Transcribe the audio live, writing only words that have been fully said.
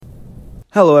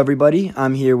Hello, everybody.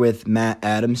 I'm here with Matt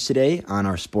Adams today on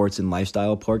our Sports and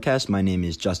Lifestyle podcast. My name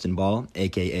is Justin Ball,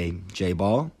 a.k.a.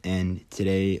 JBall, and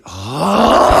today...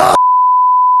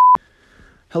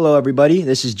 Hello, everybody.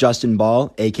 This is Justin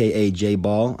Ball, a.k.a.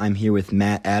 JBall. I'm here with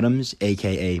Matt Adams,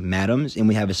 a.k.a. Mattams, and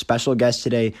we have a special guest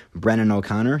today, Brennan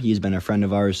O'Connor. He's been a friend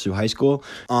of ours through high school.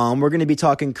 We're going to be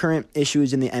talking current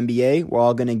issues in the NBA. We're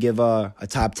all going to give a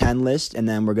top 10 list, and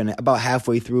then we're going to, about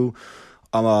halfway through,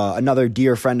 another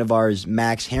dear friend of ours,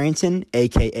 Max Harrington,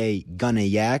 a.k.a. Gunna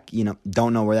Yak.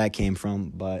 Don't know where that came from,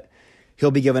 but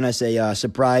he'll be giving us a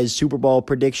surprise Super Bowl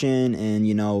prediction, and,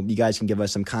 you guys can give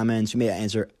us some comments. We may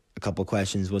answer a couple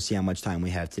questions. We'll see how much time we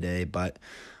have today, but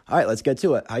all right, let's get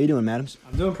to it. How you doing, Mattams?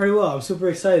 I'm doing pretty well. I'm super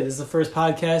excited. This is the first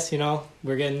podcast,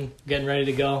 we're getting ready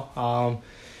to go.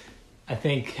 I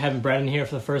think having Brennan here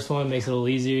for the first one makes it a little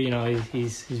easier.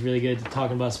 He's really good at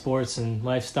talking about sports and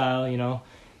lifestyle,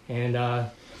 and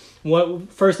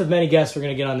first of many guests we're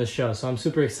going to get on this show. So I'm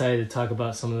super excited to talk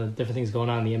about some of the different things going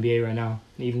on in the NBA right now,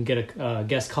 and even get a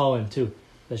guest call in too.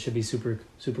 That should be super,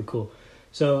 super cool.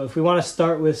 So if we want to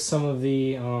start with some of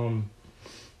the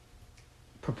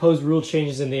proposed rule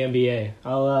changes in the NBA,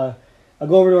 I'll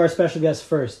go over to our special guest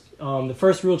first. The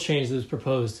first rule change that was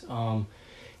proposed,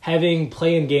 having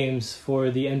play-in games for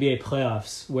the NBA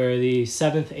playoffs, where the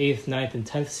 7th, 8th, 9th, and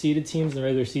 10th seeded teams in the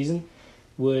regular season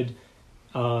would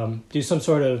do some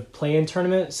sort of play-in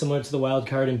tournament similar to the wild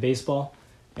card in baseball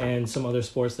and some other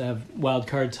sports that have wild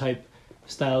card type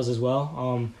styles as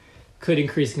well. Could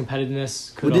increase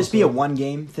competitiveness. Would this be a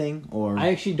one-game thing, or I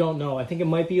actually don't know. I think it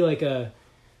might be like a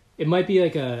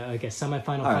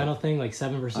semifinal final thing, like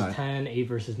 7 versus 10, 8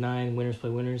 versus 9, winners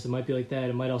play winners. It might be like that.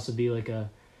 It might also be like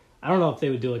I don't know if they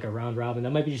would do like a round robin.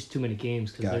 That might be just too many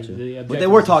games. Gotcha. But they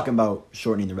were talking about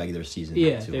shortening the regular season.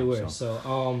 Yeah, they were.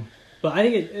 So, but I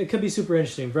think it could be super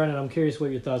interesting. Brennan, I'm curious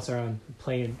what your thoughts are on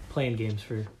playing games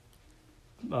for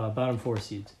bottom 4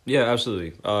 seeds. Yeah,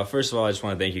 absolutely. First of all, I just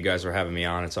want to thank you guys for having me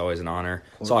on. It's always an honor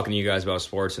talking to you guys about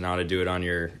sports, and now to do it on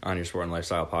your Sport and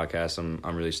Lifestyle podcast.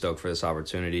 I'm really stoked for this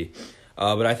opportunity.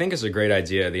 But I think it's a great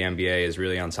idea. The NBA is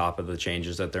really on top of the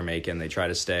changes that they're making. They try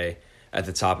to stay at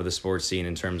the top of the sports scene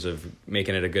in terms of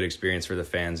making it a good experience for the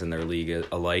fans and their league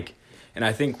alike. And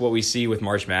I think what we see with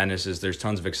March Madness is there's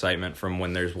tons of excitement from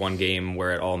when there's one game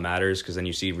where it all matters, because then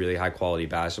you see really high-quality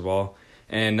basketball.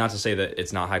 And not to say that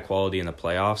it's not high quality in the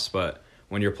playoffs, but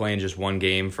when you're playing just one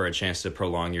game for a chance to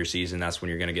prolong your season, that's when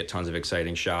you're going to get tons of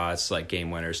exciting shots, like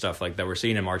game winners, stuff like that we're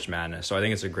seeing in March Madness. So I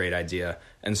think it's a great idea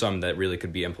and something that really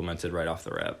could be implemented right off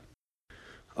the rip.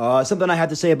 Something I have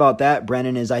to say about that,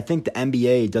 Brennan, is I think the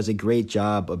NBA does a great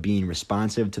job of being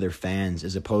responsive to their fans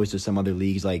as opposed to some other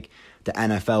leagues like the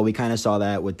NFL. We kind of saw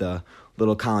that with the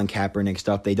little Colin Kaepernick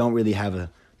stuff. They don't really have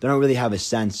a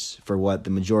sense for what the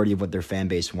majority of what their fan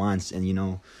base wants, and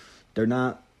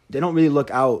they don't really look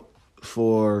out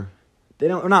for. They're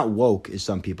not woke, as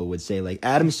some people would say. Like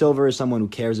Adam Silver is someone who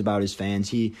cares about his fans.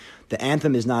 The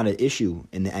anthem is not an issue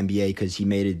in the NBA because he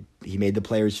made the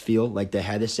players feel like they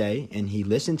had to say, and he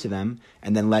listened to them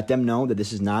and then let them know that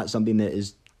this is not something that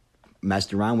is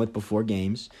messed around with before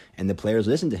games, and the players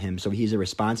listen to him. So he's a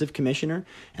responsive commissioner,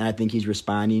 and I think he's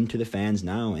responding to the fans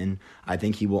now, and I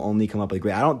think he will only come up with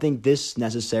great. I don't think this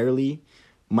necessarily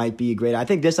might be great. I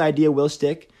think this idea will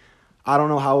stick. I don't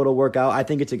know how it'll work out. I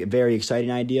think it's a very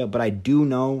exciting idea, but I do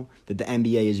know that the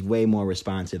NBA is way more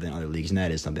responsive than other leagues, and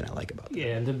that is something I like about them.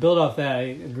 Yeah, and to build off that, I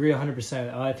agree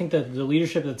 100%. I think that the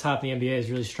leadership at the top of the NBA is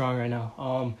really strong right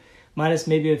now. Minus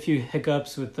maybe a few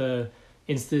hiccups with the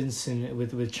instance and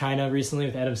with China recently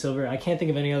with Adam Silver. I can't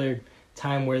think of any other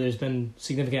time where there's been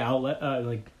significant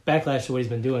backlash to what he's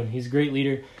been doing. He's a great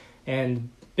leader,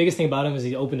 and biggest thing about him is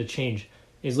he's open to change.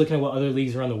 He's looking at what other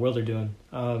leagues around the world are doing.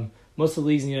 Most of the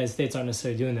leagues in the United States aren't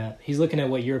necessarily doing that. He's looking at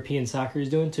what European soccer is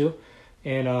doing too,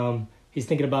 and he's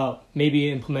thinking about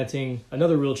maybe implementing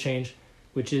another rule change,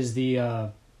 which is he's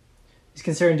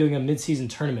considering doing a mid-season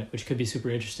tournament, which could be super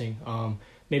interesting.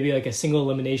 Maybe like a single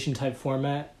elimination type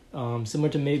format, similar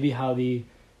to maybe how the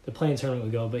play-in tournament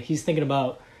would go. But he's thinking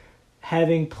about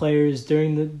having players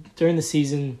during the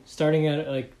season, starting at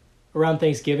like around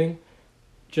Thanksgiving,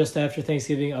 just after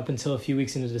Thanksgiving up until a few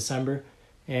weeks into December,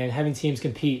 and having teams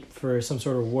compete for some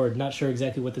sort of reward. Not sure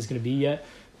exactly what that's going to be yet,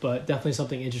 but definitely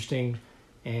something interesting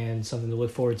and something to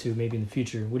look forward to maybe in the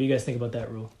future. What do you guys think about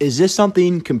that rule? Is this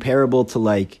something comparable to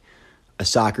like a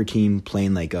soccer team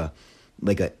playing like a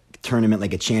tournament,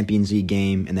 like a Champions League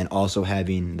game, and then also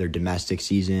having their domestic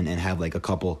season and have like a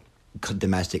couple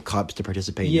domestic cups to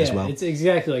participate in as well? Yeah, it's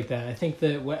exactly like that. I think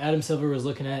that what Adam Silver was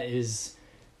looking at is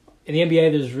in the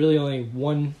NBA, there's really only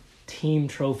one team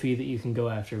trophy that you can go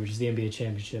after, which is the NBA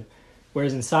championship.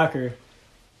 Whereas in soccer,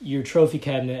 your trophy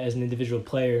cabinet as an individual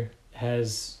player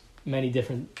has many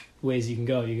different ways you can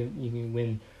go. You can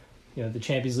win, the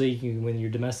Champions League. You can win your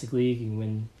domestic league. You can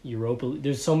win Europa.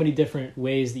 There's so many different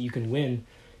ways that you can win,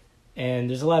 and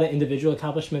there's a lot of individual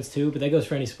accomplishments too. But that goes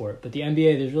for any sport. But the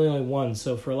NBA, there's really only one.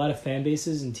 So for a lot of fan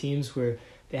bases and teams where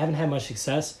they haven't had much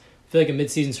success, I feel like a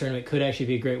mid-season tournament could actually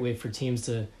be a great way for teams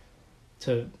to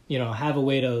have a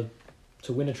way to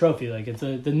win a trophy. Like if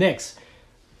the Knicks,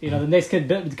 the Knicks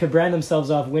could brand themselves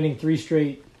off winning 3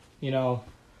 straight,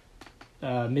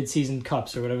 mid-season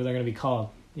cups or whatever they're going to be called.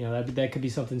 That could be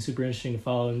something super interesting to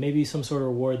follow, and maybe some sort of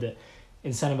reward that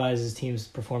incentivizes teams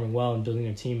performing well and building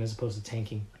their team as opposed to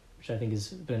tanking, which I think has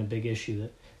been a big issue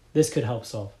that this could help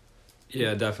solve.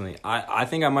 Yeah, definitely. I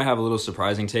think I might have a little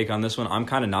surprising take on this one. I'm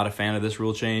kind of not a fan of this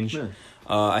rule change. Yeah.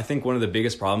 I think one of the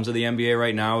biggest problems of the NBA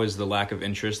right now is the lack of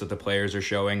interest that the players are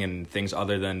showing in things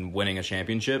other than winning a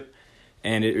championship.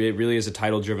 And it really is a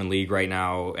title-driven league right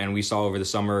now. And we saw over the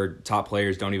summer, top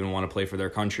players don't even want to play for their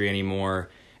country anymore.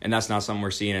 And that's not something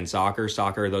we're seeing in soccer.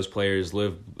 Soccer, those players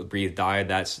live, breathe, die.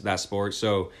 That's that sport.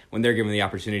 So when they're given the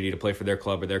opportunity to play for their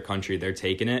club or their country, they're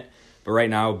taking it. But right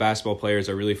now, basketball players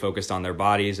are really focused on their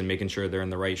bodies and making sure they're in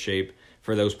the right shape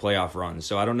for those playoff runs.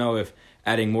 So I don't know if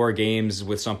adding more games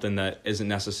with something that isn't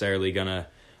necessarily going to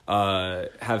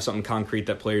have something concrete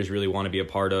that players really want to be a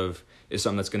part of is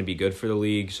something that's going to be good for the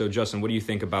league. So, Justin, what do you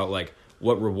think about,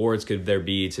 what rewards could there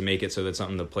be to make it so that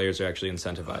something the players are actually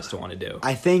incentivized to want to do?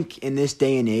 I think in this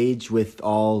day and age with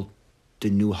all the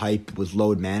new hype with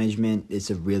load management, that's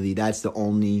the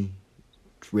only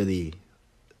really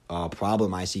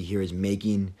problem I see here is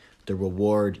making the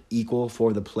reward equal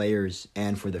for the players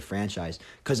and for the franchise.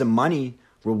 Because the money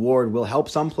reward will help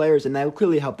some players, and that will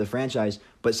clearly help the franchise,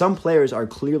 but some players are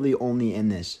clearly only in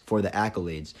this for the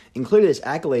accolades. And clearly this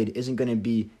accolade isn't going to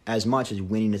be as much as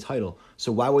winning a title.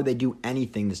 So why would they do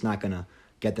anything that's not going to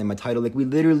get them a title? We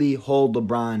literally hold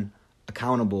LeBron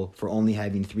accountable for only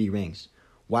having 3 rings.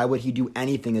 Why would he do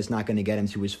anything that's not going to get him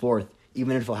to his 4th?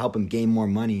 Even if it'll help him gain more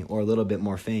money or a little bit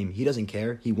more fame. He doesn't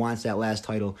care. He wants that last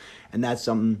title. And that's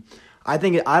something I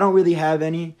don't really have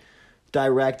any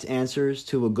direct answers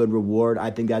to a good reward.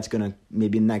 I think that's going to,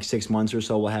 maybe in the next 6 months or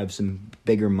so, we'll have some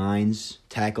bigger minds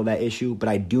tackle that issue. But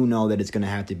I do know that it's going to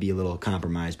have to be a little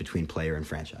compromise between player and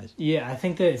franchise. Yeah, I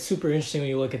think that it's super interesting when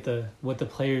you look at what the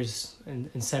players'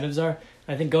 incentives are.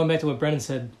 I think going back to what Brennan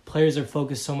said, players are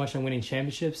focused so much on winning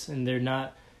championships, and they're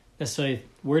not necessarily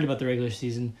worried about the regular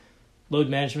season. Load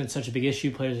management is such a big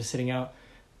issue. Players are sitting out.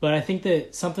 But I think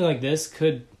that something like this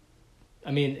could,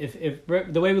 if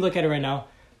the way we look at it right now,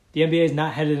 the NBA is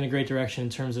not headed in a great direction in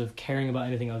terms of caring about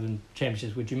anything other than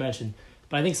championships, which you mentioned.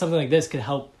 But I think something like this could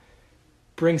help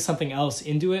bring something else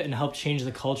into it and help change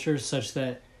the culture such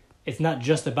that it's not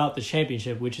just about the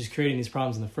championship, which is creating these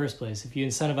problems in the first place. If you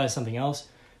incentivize something else,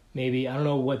 maybe, I don't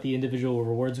know what the individual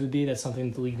rewards would be. That's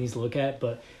something the league needs to look at.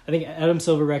 But I think Adam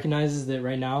Silver recognizes that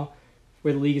right now,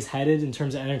 where the league is headed in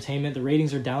terms of entertainment, the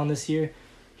ratings are down this year.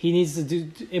 He needs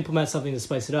to implement something to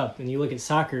spice it up. And you look at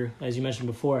soccer, as you mentioned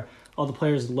before, all the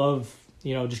players love,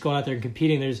 just going out there and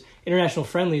competing. There's international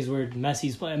friendlies where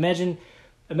Messi's playing.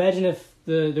 Imagine if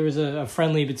there was a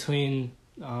friendly between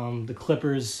the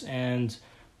Clippers and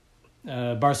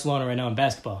Barcelona right now in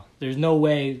basketball. There's no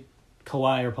way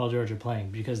Kawhi or Paul George are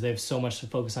playing because they have so much to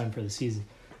focus on for the season.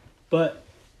 But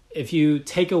if you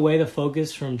take away the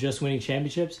focus from just winning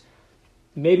championships,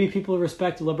 maybe people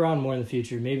respect LeBron more in the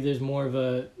future. Maybe there's more of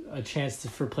a chance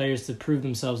for players to prove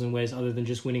themselves in ways other than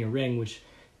just winning a ring, which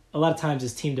a lot of times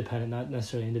is team dependent, not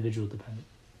necessarily individual dependent.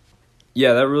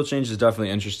 Yeah, that rule change is definitely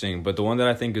interesting, but the one that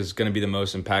I think is going to be the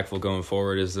most impactful going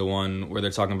forward is the one where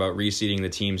they're talking about reseeding the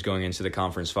teams going into the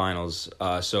conference finals.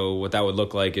 So what that would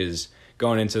look like is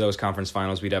going into those conference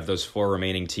finals, we'd have those 4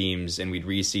 remaining teams, and we'd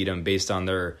reseed them based on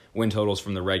their win totals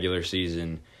from the regular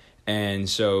season. And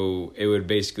so it would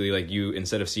basically,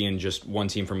 instead of seeing just one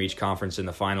team from each conference in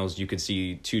the finals, you could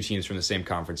see 2 teams from the same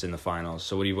conference in the finals.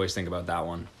 So what do you boys think about that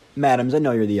one? Madams, I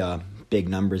know you're the big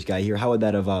numbers guy here. How would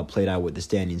that have played out with the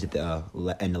standings at the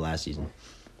end of last season?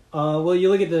 Well, you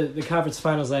look at the conference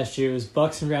finals last year. It was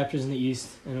Bucks and Raptors in the East,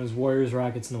 and it was Warriors,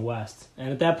 Rockets in the West. And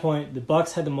at that point, the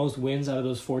Bucks had the most wins out of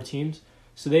those 4 teams.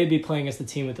 So they'd be playing against the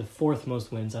team with the 4th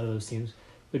most wins out of those teams,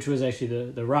 which was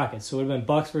actually the Rockets. So it would have been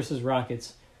Bucks versus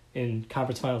Rockets in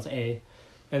Conference Finals A.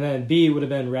 And then B would have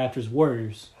been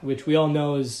Raptors-Warriors, which we all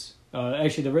know is...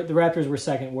 actually, the Raptors were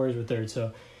second, Warriors were third.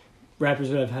 So Raptors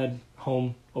would have had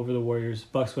home over the Warriors.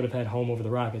 Bucks would have had home over the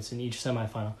Rockets in each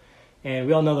semifinal. And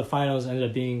we all know the finals ended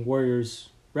up being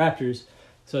Warriors-Raptors.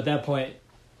 So at that point,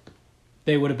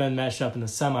 they would have been matched up in the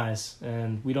semis.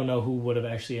 And we don't know who would have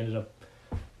actually ended up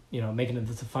making it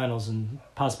to the finals and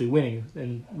possibly winning.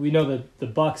 And we know that the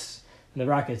Bucks and the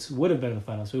Rockets would have been in the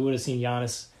finals. We would have seen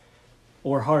Giannis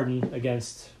or Harden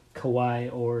against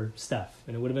Kawhi or Steph,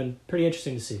 and it would have been pretty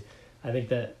interesting to see. I think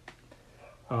that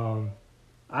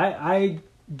I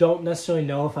don't necessarily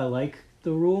know if I like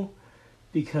the rule,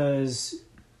 because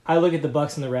I look at the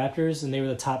Bucks and the Raptors, and they were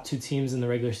the top 2 teams in the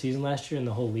regular season last year in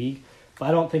the whole league, but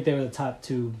I don't think they were the top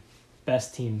 2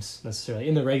 best teams necessarily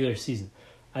in the regular season.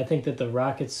 I think that the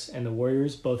Rockets and the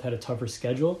Warriors both had a tougher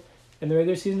schedule in the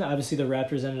regular season. Obviously, the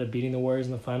Raptors ended up beating the Warriors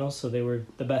in the finals, so they were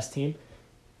the best team,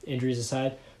 injuries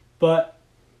aside. But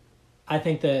I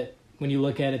think that when you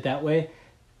look at it that way,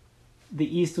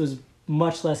 the East was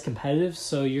much less competitive,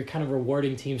 so you're kind of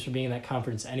rewarding teams for being in that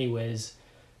conference anyways.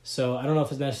 So I don't know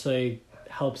if it necessarily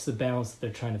helps the balance that they're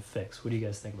trying to fix. What do you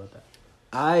guys think about that?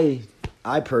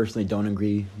 I personally don't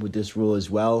agree with this rule as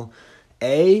well.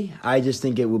 I just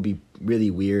think it would be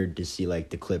really weird to see like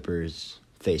the Clippers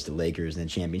face the Lakers in the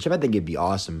championship. I think it'd be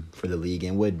awesome for the league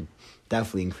and would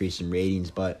definitely increase some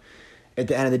ratings. But at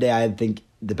the end of the day, I think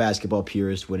the basketball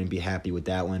purists wouldn't be happy with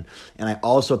that one. And I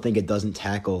also think it doesn't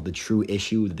tackle the true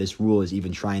issue that this rule is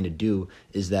even trying to do,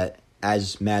 is that,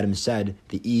 as Madam said,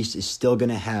 the East is still going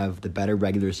to have the better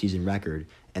regular season record,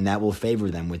 and that will favor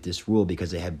them with this rule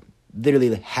because they have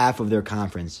literally half of their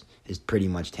conference is pretty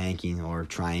much tanking or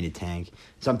trying to tank.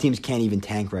 Some teams can't even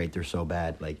tank right. They're so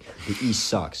bad. Like, the East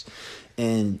sucks.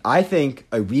 And I think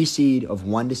a reseed of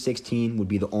 1-16 would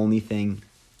be the only thing.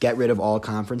 Get rid of all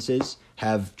conferences.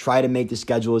 Try to make the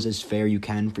schedules as fair you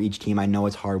can for each team. I know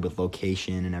it's hard with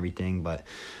location and everything, but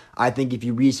I think if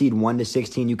you reseed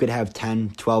 1-16, you could have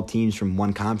 10, 12 teams from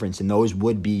one conference, and those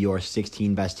would be your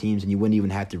 16 best teams, and you wouldn't even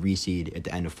have to reseed at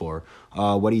the end of 4.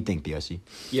 What do you think, BSC?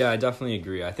 Yeah, I definitely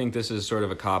agree. I think this is sort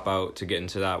of a cop-out to get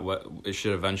into that, what it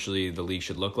should eventually the league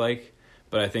should look like.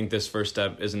 But I think this first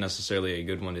step isn't necessarily a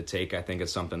good one to take. I think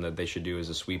it's something that they should do as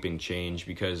a sweeping change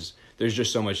because there's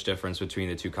just so much difference between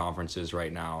the two conferences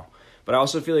right now. But I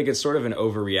also feel like it's sort of an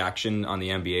overreaction on the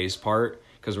NBA's part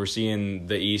because we're seeing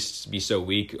the East be so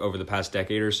weak over the past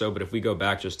decade or so. But if we go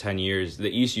back just 10 years, the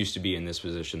East used to be in this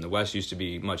position. The West used to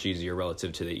be much easier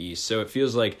relative to the East. So it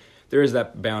feels like there is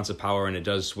that balance of power, and it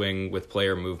does swing with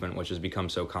player movement, which has become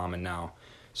so common now.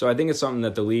 So I think it's something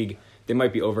that the league, they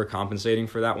might be overcompensating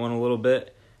for that one a little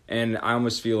bit. And I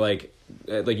almost feel like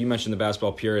you mentioned the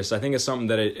basketball purists, I think it's something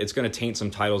that it's going to taint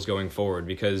some titles going forward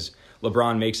because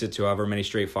LeBron makes it to however many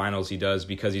straight finals he does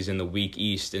because he's in the weak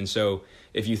East. And so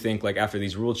if you think like after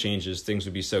these rule changes, things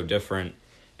would be so different.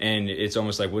 And it's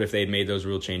almost like, what if they had made those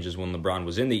rule changes when LeBron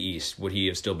was in the East? Would he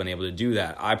have still been able to do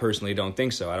that? I personally don't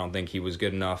think so. I don't think he was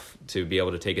good enough to be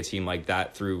able to take a team like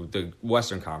that through the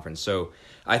Western Conference. So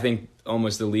I think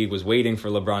almost the league was waiting for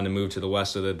LeBron to move to the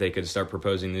West so that they could start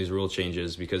proposing these rule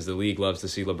changes because the league loves to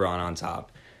see LeBron on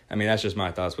top. I mean, that's just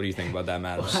my thoughts. What do you think about that,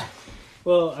 Maddox?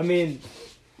 Well, I mean,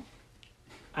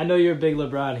 I know you're a big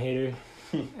LeBron hater,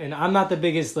 and I'm not the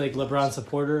biggest like LeBron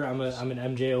supporter. I'm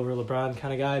an MJ over LeBron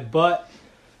kind of guy, but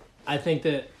I think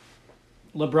that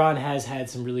LeBron has had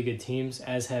some really good teams,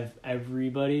 as have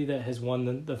everybody that has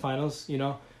won the finals, you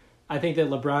know. I think that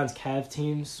LeBron's Cavs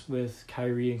teams with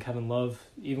Kyrie and Kevin Love,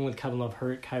 even with Kevin Love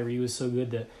hurt, Kyrie was so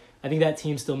good that I think that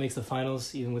team still makes the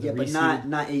finals, even with a reseed. But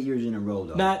not 8 years in a row,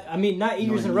 though. Not 8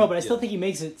 years in a row, but I still think he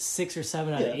makes it 6 or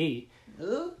 7 out of 8.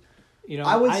 You know,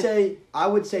 I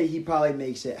would say he probably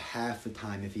makes it half the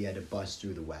time if he had to bust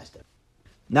through the West.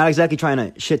 Not exactly trying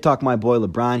to shit talk my boy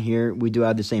LeBron here. We do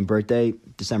have the same birthday,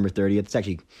 December 30th. It's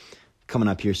actually coming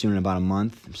up here soon in about a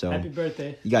month. So happy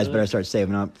birthday. You guys better start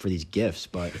saving up for these gifts.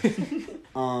 But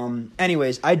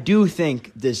anyways, I do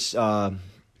think this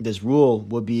rule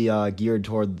would be geared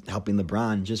toward helping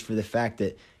LeBron just for the fact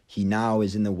that he now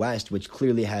is in the West, which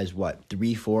clearly has,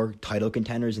 3-4 title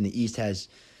contenders, and the East has...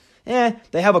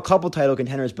 they have a couple title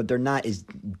contenders, but they're not as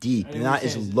deep. They're not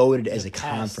as loaded as a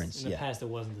conference. In the past, it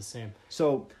wasn't the same.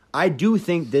 So I do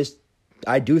think this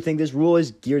rule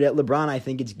is geared at LeBron. I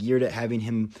think it's geared at having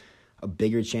him a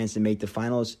bigger chance to make the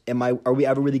finals. Are we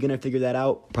ever really going to figure that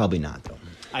out? Probably not, though.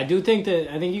 I think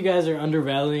you guys are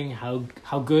undervaluing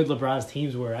how good LeBron's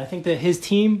teams were. I think that his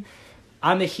team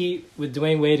on the Heat with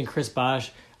Dwayne Wade and Chris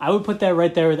Bosh, I would put that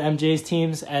right there with MJ's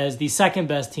teams as the second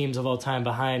best teams of all time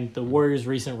behind the Warriors'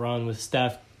 recent run with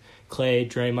Steph, Clay,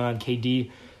 Draymond,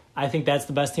 KD. I think that's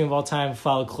the best team of all time,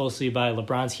 followed closely by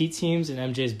LeBron's Heat teams and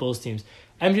MJ's Bulls teams.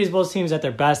 MJ's Bulls teams at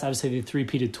their best, obviously they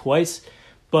three-peated twice,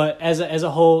 but as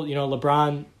a whole, you know,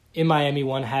 LeBron in Miami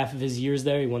won half of his years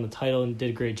there. He won the title and did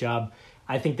a great job.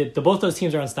 I think that both those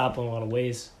teams are unstoppable in a lot of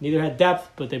ways. Neither had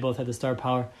depth, but they both had the star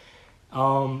power.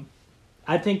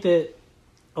 I think that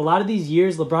a lot of these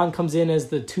years, LeBron comes in as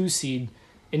the 2 seed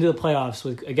into the playoffs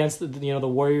against the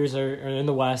Warriors are in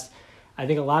the West. I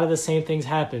think a lot of the same things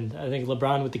happened. I think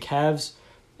LeBron with the Cavs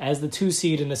as the 2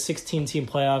 seed in a 16-team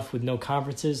playoff with no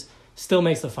conferences still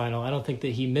makes the final. I don't think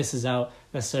that he misses out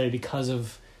necessarily because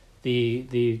of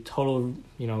the total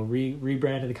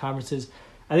rebrand of the conferences.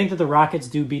 I think that the Rockets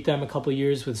do beat them a couple of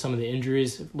years with some of the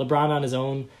injuries. LeBron on his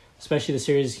own, especially the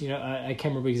series, I can't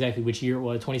remember exactly which year it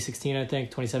was, 2016 I think,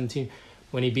 2017,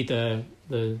 when he beat the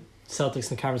Celtics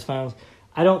in the conference finals.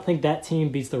 I don't think that team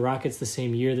beats the Rockets the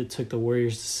same year that took the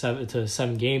Warriors to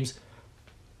 7 games.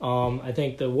 I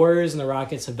think the Warriors and the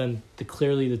Rockets have been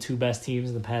clearly the 2 best teams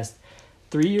in the past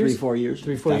 3 years. 3-4 years.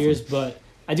 3-4 years, but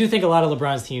I do think a lot of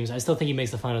LeBron's teams, I still think he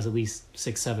makes the finals at least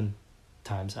 6-7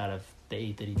 times out of the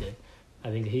 8 that he did. I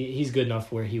think he's good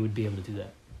enough where he would be able to do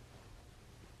that.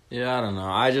 Yeah, I don't know.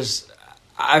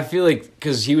 I feel like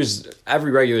because he was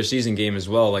every regular season game as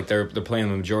well. Like they're playing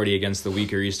the majority against the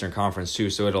weaker Eastern Conference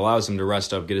too, so it allows him to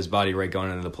rest up, get his body right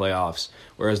going into the playoffs.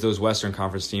 Whereas those Western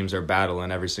Conference teams are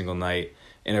battling every single night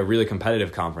in a really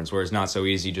competitive conference, where it's not so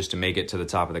easy just to make it to the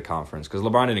top of the conference. Because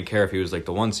LeBron didn't care if he was like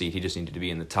the 1 seed; he just needed to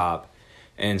be in the top.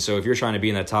 And so if you're trying to be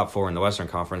in that top 4 in the Western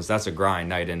Conference, that's a grind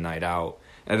night in, night out.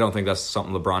 And I don't think that's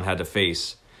something LeBron had to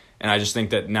face. And I just think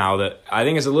that now that I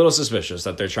think it's a little suspicious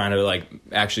that they're trying to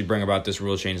actually bring about this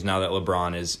rule change now that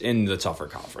LeBron is in the tougher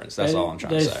conference. That's all I'm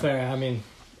trying to say. That is fair. I mean,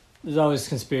 there's always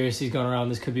conspiracies going around.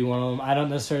 This could be one of them. I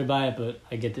don't necessarily buy it, but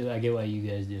I get why you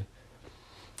guys do.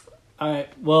 All right.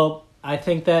 Well, I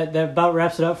think that about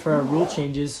wraps it up for our rule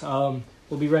changes.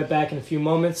 We'll be right back in a few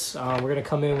moments. We're going to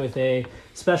come in with a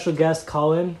special guest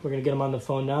call-in. We're going to get him on the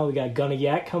phone now. We got Gunna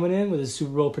Yak coming in with his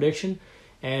Super Bowl prediction,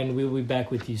 and we will be back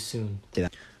with you soon.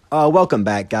 Welcome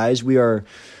back, guys. We are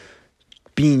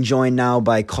being joined now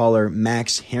by caller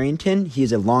Max Harrington. He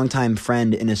is a longtime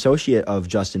friend and associate of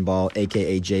Justin Ball,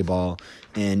 a.k.a. JBall.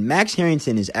 And Max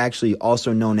Harrington is actually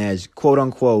also known as,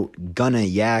 quote-unquote, Gunna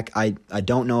Yak. I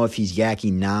don't know if he's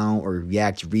yakking now or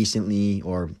yacked recently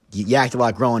or yacked a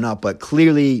lot growing up, but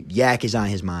clearly yak is on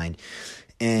his mind.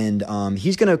 And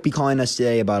he's going to be calling us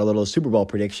today about a little Super Bowl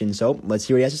prediction. So let's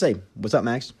hear what he has to say. What's up,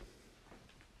 Max?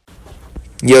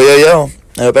 Yo.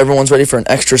 I hope everyone's ready for an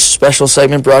extra special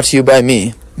segment brought to you by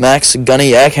me, Max Gunna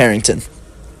Yak Harrington.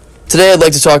 Today I'd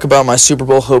like to talk about my Super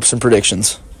Bowl hopes and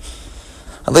predictions.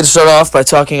 I'd like to start off by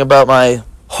talking about my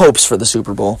hopes for the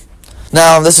Super Bowl.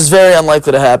 Now, this is very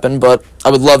unlikely to happen, but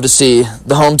I would love to see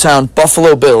the hometown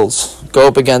Buffalo Bills go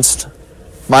up against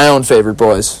my own favorite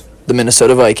boys, the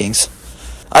Minnesota Vikings.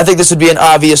 I think this would be an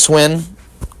obvious win,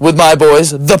 with my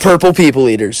boys, the Purple People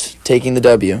Eaters, taking the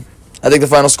W. I think the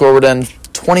final score would end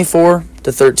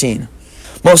 24-13.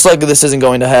 Most likely this isn't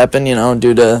going to happen,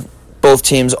 due to both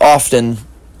teams often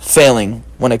failing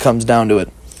when it comes down to it.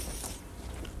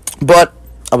 But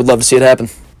I would love to see it happen.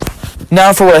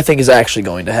 Now for what I think is actually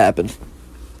going to happen.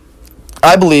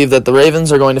 I believe that the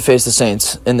Ravens are going to face the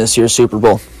Saints in this year's Super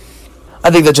Bowl.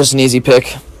 I think that's just an easy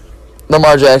pick.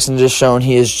 Lamar Jackson just shown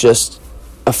he is just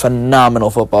a phenomenal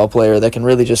football player that can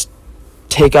really just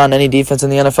take on any defense in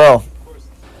the NFL.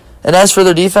 And as for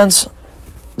their defense,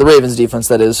 the Ravens defense,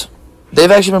 that is, they've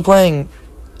actually been playing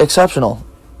exceptional.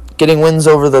 Getting wins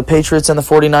over the Patriots and the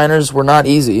 49ers were not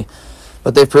easy,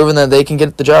 but they've proven that they can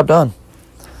get the job done.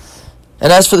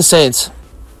 And as for the Saints,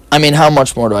 how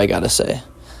much more do I got to say?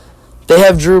 They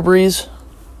have Drew Brees,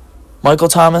 Michael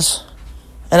Thomas,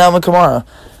 and Alvin Kamara.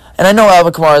 And I know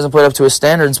Alvin Kamara hasn't played up to his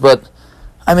standards, but,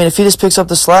 if he just picks up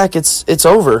the slack, it's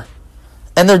over.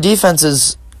 And their defense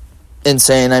is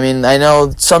insane. I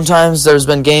know sometimes there's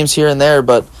been games here and there,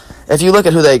 but if you look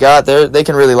at who they got, they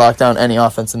can really lock down any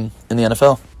offense in the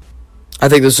NFL. I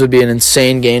think this would be an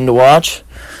insane game to watch,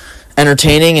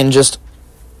 entertaining, and just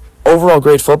overall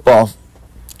great football.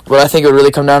 But I think it would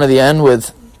really come down to the end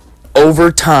with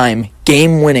overtime,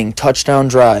 game-winning touchdown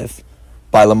drive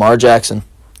by Lamar Jackson.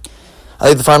 I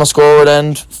think the final score would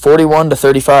end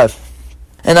 41-35.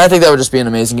 And I think that would just be an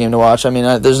amazing game to watch.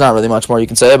 There's not really much more you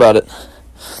can say about it.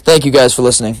 Thank you guys for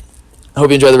listening. I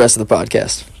hope you enjoy the rest of the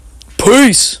podcast.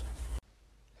 Peace!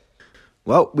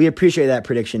 Well, we appreciate that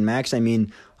prediction, Max.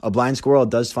 A blind squirrel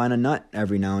does find a nut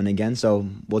every now and again, so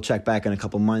we'll check back in a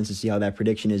couple months to see how that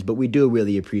prediction is. But we do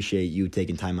really appreciate you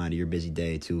taking time out of your busy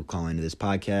day to call into this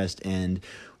podcast. And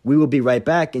we will be right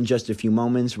back in just a few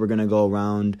moments. We're going to go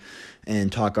around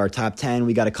and talk our top 10.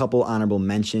 We got a couple honorable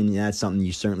mentions, and that's something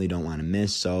you certainly don't want to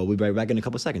miss. So we'll be right back in a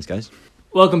couple seconds, guys.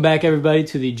 Welcome back, everybody,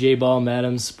 to the JBall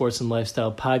Madams Sports and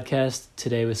Lifestyle Podcast.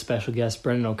 Today with special guest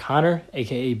Brennan O'Connor,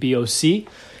 a.k.a. BOC.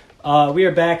 We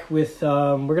are back with,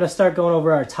 we're going to start going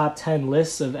over our top 10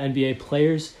 lists of NBA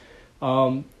players.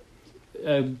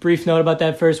 a brief note about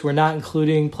that first. We're not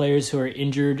including players who are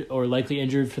injured or likely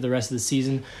injured for the rest of the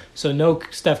season. So no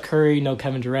Steph Curry, no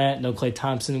Kevin Durant, no Klay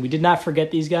Thompson. We did not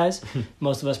forget these guys.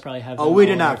 Most of us probably have them. Oh, we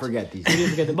did not forget these. We didn't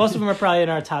forget them. Most of them are probably in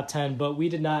our top 10, but we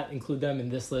did not include them in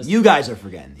this list. You guys are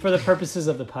forgetting these. For the purposes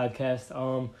of the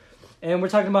podcast. And we're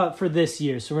talking about for this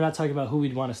year. So we're not talking about who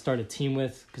we'd want to start a team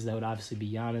with, because that would obviously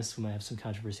be Giannis. We might have some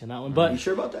controversy on that one. But are you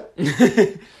sure about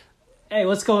that? Hey,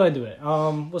 let's go into it.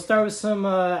 We'll start with some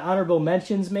honorable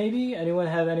mentions, maybe. Anyone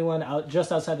have anyone out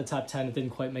just outside the top 10 that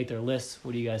didn't quite make their list?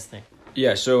 What do you guys think?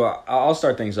 Yeah, so I'll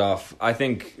start things off. I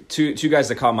think two guys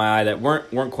that caught my eye that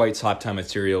weren't quite top 10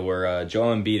 material were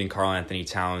Joel Embiid and Karl Anthony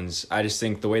Towns. I just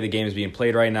think the way the game is being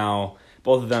played right now,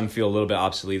 both of them feel a little bit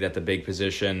obsolete at the big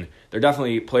position. They're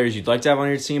definitely players you'd like to have on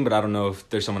your team, but I don't know if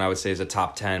there's someone I would say is a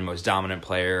top 10 most dominant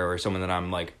player or someone that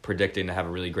I'm like predicting to have a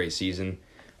really great season.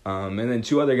 And then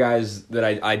two other guys that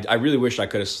I really wish I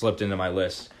could have slipped into my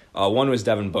list. One was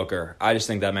Devin Booker. I just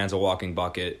think that man's a walking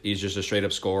bucket. He's just a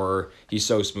straight-up scorer. He's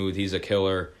so smooth. He's a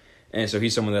killer. And so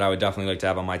he's someone that I would definitely like to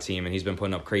have on my team, and he's been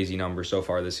putting up crazy numbers so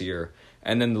far this year.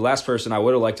 And then the last person I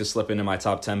would have liked to slip into my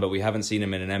top 10, but we haven't seen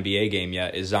him in an NBA game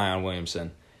yet, is Zion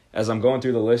Williamson. As I'm going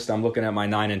through the list, I'm looking at my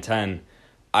 9 and 10.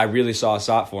 I really saw a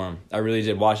spot for him. I really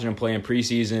did. Watching him play in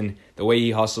preseason, the way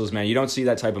he hustles, man, you don't see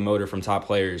that type of motor from top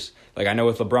players. Like, I know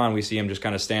with LeBron, we see him just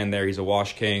kind of stand there. He's a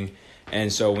wash king.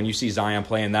 And so when you see Zion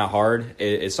playing that hard,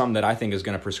 it's something that I think is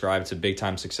going to prescribe to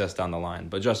big-time success down the line.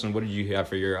 But, Justin, what did you have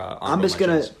for your I'm just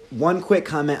going to – one quick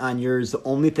comment on yours. The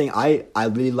only thing I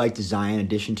really liked Zion in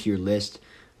addition to your list,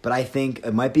 but I think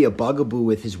it might be a bugaboo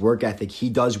with his work ethic. He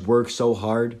does work so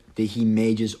hard that he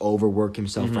may just overwork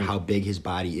himself for how big his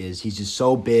body is. He's just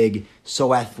so big,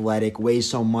 so athletic, weighs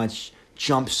so much,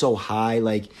 jumps so high.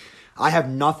 Like, I have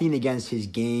nothing against his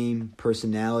game,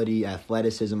 personality,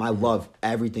 athleticism. I love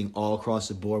everything all across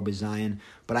the board with Zion,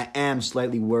 but I am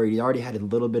slightly worried. He already had a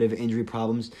little bit of injury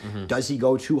problems. Does he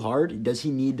go too hard? Does he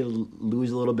need to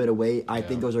lose a little bit of weight? I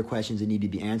think those are questions that need to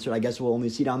be answered. I guess we'll only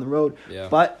see down the road. Yeah.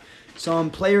 But some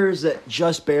players that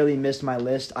just barely missed my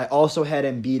list. I also had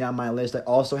Embiid on my list. I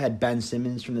also had Ben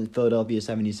Simmons from the Philadelphia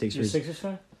 76ers. You're a Sixers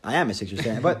fan? I am a Sixers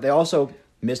fan, but they also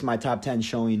missed my top 10,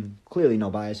 showing clearly no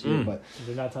bias here. But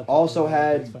They're not top 10. also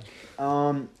had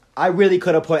I really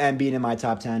could have put Embiid in my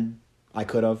top 10. I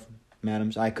could have,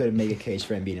 madams. I could have made a case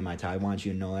for Embiid in my top. I want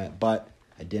you to know that, but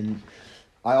I didn't.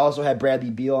 I also had Bradley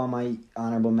Beal on my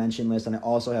honorable mention list, and I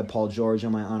also had Paul George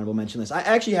on my honorable mention list. I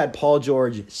actually had Paul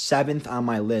George 7th on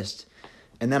my list,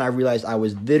 and then I realized I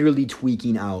was literally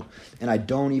tweaking out, and I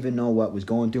don't even know what was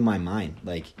going through my mind.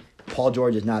 Like, Paul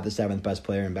George is not the 7th best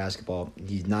player in basketball.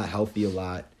 He's not healthy a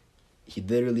lot. He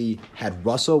literally had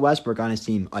Russell Westbrook on his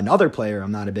team, another player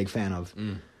I'm not a big fan of,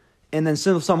 and then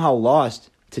somehow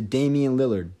lost to Damian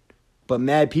Lillard. But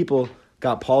mad people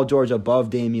got Paul George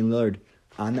above Damian Lillard.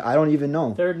 I don't even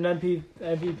know. Third in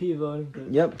MVP voting.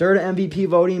 But... Yep, third in MVP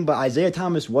voting, but Isaiah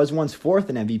Thomas was once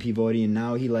 4th in MVP voting, and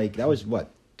now that was,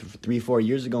 3-4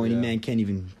 years ago, and man can't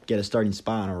even get a starting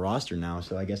spot on a roster now,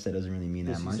 so I guess that doesn't really mean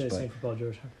that much. You say the same for Paul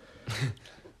George, huh?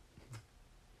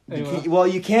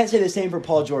 You can't say the same for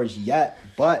Paul George yet,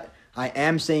 but I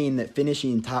am saying that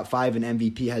finishing top 5 in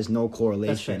MVP has no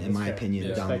correlation, in my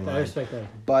opinion, down the line. I respect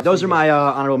that. But those are my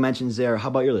honorable mentions there. How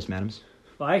about your list, madams?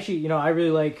 Well, actually, I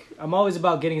really I'm always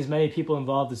about getting as many people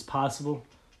involved as possible.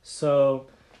 So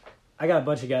I got a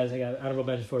bunch of guys I got honorable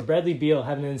mentions for. Bradley Beal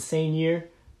having an insane year.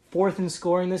 4th in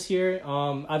scoring this year.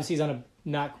 Obviously, he's on a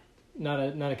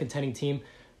not a contending team.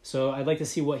 So I'd like to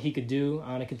see what he could do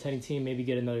on a contending team. Maybe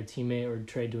get another teammate or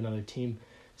trade to another team.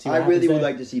 I really would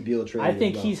like to see Beal trade. I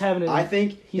think he's having. I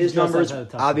think his numbers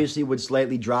obviously would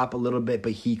slightly drop a little bit,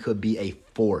 but he could be a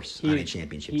force on a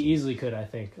championship team. He easily could, I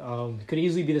think. Could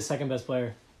easily be the second best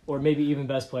player, or maybe even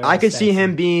best player. I could see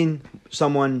him being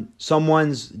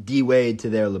someone's D Wade to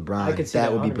their LeBron. I could see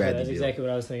that would be Bradley That's Beal. exactly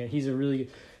what I was thinking. He's a really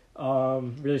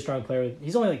strong player.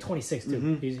 He's only 26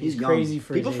 too. He's crazy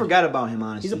for people his forgot about him.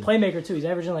 Honestly, he's a playmaker too. He's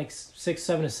averaging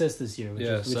 6-7 assists this year. Which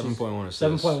is 7.1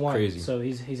 assists. 7.1. Crazy. So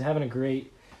he's having a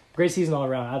great season all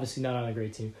around. Obviously not on a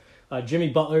great team. Jimmy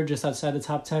Butler just outside the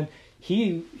top 10.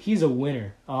 He's a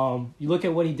winner. You look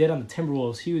at what he did on the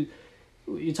Timberwolves.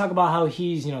 You talk about how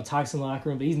he's toxic in the locker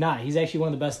room, but he's not. He's actually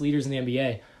one of the best leaders in the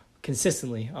NBA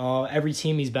consistently. Every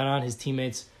team he's been on, his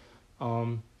teammates.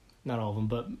 Not all of them,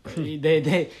 but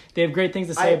they have great things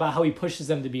to say about how he pushes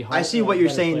them to be hard. I see what you're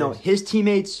saying, players. though. His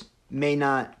teammates may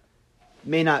not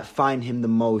may not find him the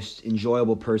most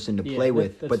enjoyable person to play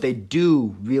with, but they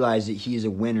do realize that he is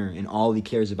a winner and all he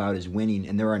cares about is winning,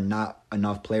 and there are not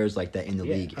enough players like that in the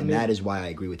league, and that is why I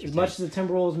agree with you. As much as the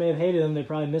Timberwolves may have hated him, they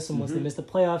probably miss him once they missed the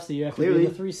playoffs the year after being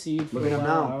the 3 seed. Look at them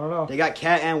now. I don't know. They got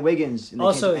Cat and Wiggins. And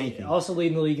also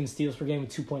leading the league in steals per game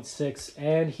with 2.6,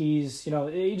 and he's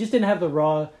he just didn't have the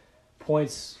raw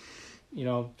points.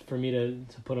 For me to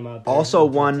put him out there. Also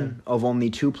one of only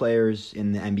 2 players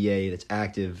in the NBA that's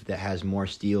active that has more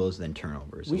steals than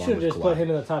turnovers. We should have just put him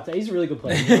in the top 10. He's a really good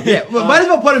player. Might as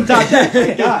well put him top 10.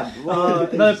 Thank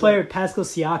God. Another player, Pascal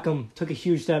Siakam, took a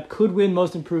huge step. Could win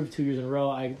Most Improved 2 years in a row.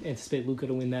 I anticipate Luka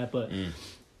to win that, but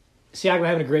Siakam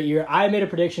having a great year. I made a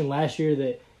prediction last year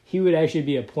that he would actually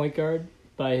be a point guard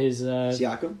by his...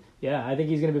 Siakam? Yeah, I think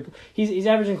he's going to be... He's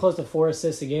averaging close to 4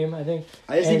 assists a game, I think.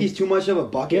 I just think he's too much of a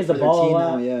bucket. He has the ball a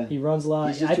lot. Now, yeah. He runs a lot.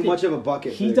 He's just too much of a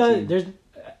bucket. He does...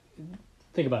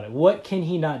 Think about it. What can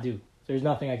he not do? There's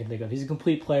nothing I can think of. He's a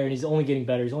complete player, and he's only getting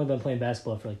better. He's only been playing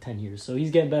basketball for like 10 years. So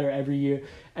he's getting better every year,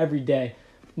 every day.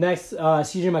 Next,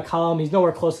 CJ McCollum. He's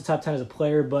nowhere close to top 10 as a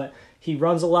player, but he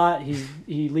runs a lot.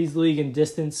 He leads the league in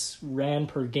distance ran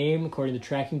per game, according to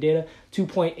tracking data.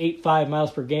 2.85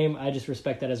 miles per game. I just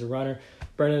respect that as a runner.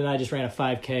 Brennan and I just ran a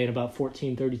 5K in about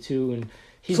 14:32, and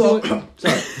he's slow.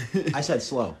 Sorry, I said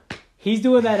slow. He's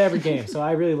doing that every game, so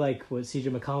I really like what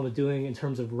CJ McCollum is doing in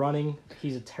terms of running.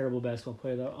 He's a terrible basketball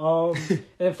player, though. And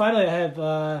then finally, I have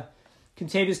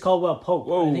Kentavious Caldwell-Pope.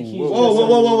 Whoa, I think he's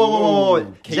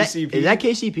whoa. KCP? Is that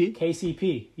KCP?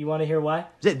 KCP. You want to hear why?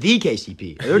 Is it the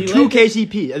KCP? Are there 2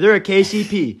 KCP? Are there a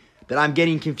KCP that I'm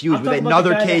getting confused with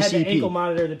another KCP? KCP? That ankle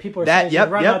monitor that people are saying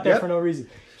run out there for no reason.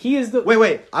 He is the...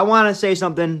 Wait. I want to say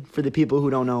something for the people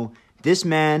who don't know. This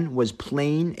man was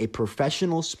playing a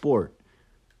professional sport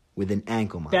with an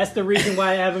ankle monitor. That's the reason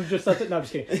why I have him just... No, I'm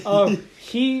just kidding.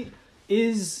 He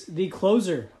is the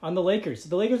closer on the Lakers.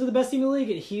 The Lakers are the best team in the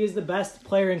league. He is the best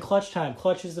player in clutch time.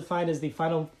 Clutch is defined as the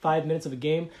final 5 minutes of a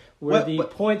game where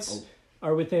points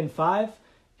are within 5.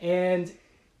 And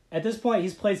at this point,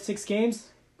 he's played 6 games.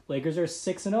 Lakers are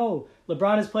 6-0.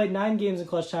 LeBron has played 9 games in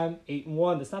clutch time,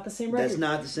 8-1. That's not the same record. That's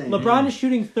not the same. LeBron is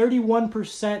shooting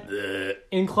 31%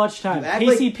 in clutch time.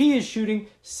 KCP is shooting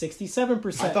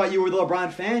 67%. I thought you were the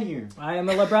LeBron fan here. I am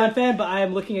a LeBron fan, but I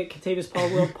am looking at Kentavious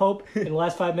Caldwell-Pope in the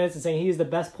last 5 minutes and saying he is the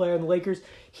best player in the Lakers.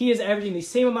 He is averaging the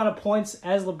same amount of points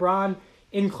as LeBron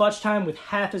in clutch time with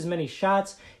half as many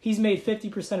shots. He's made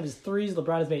 50% of his threes.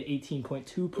 LeBron has made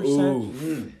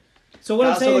 18.2%. So what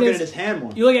I'm saying is,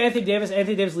 you look at Anthony Davis.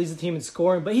 Anthony Davis leads the team in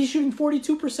scoring, but he's shooting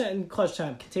 42% in clutch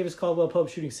time. Kentavious Caldwell-Pope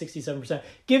shooting 67%.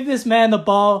 Give this man the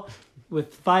ball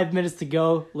with 5 minutes to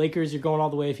go. Lakers, you're going all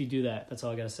the way if you do that. That's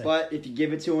all I got to say. But if you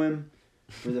give it to him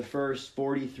for the first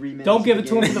 43 minutes... Don't give it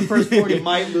to him for the first 40. He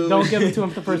might lose. Don't give it to him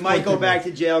for the first 40. He might go back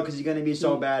to jail because he's going to be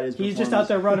so bad. He's just out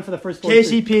there running for the first 40.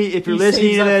 KCP, if you're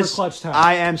listening to this,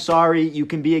 I am sorry. You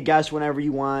can be a guest whenever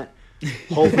you want.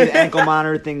 Hopefully the ankle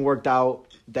monitor thing worked out.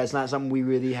 That's not something we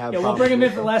really have. Yeah, we'll bring him in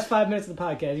for the last 5 minutes of the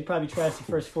podcast. He probably trashed the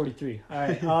first 43. All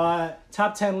right.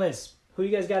 Top 10 list. Who you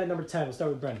guys got at number 10? We'll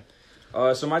start with Brennan.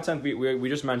 So my 10th, we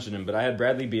just mentioned him, but I had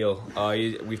Bradley Beal.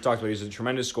 We've talked about he's a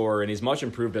tremendous scorer, and he's much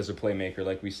improved as a playmaker,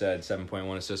 like we said,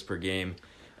 7.1 assists per game.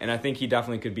 And I think he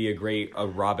definitely could be a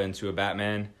Robin to a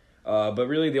Batman. But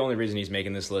really the only reason he's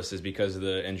making this list is because of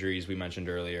the injuries we mentioned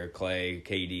earlier. Clay,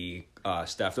 KD,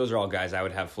 Steph, those are all guys I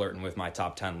would have flirting with my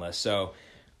top 10 list. So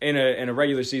in a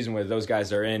regular season where those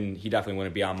guys are in, he definitely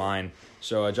wouldn't be on mine.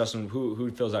 So, Justin,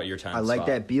 who fills out your 10th I like spot?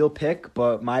 that Beal pick,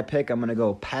 but my pick, I'm going to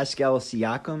go Pascal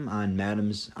Siakam on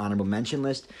Madam's honorable mention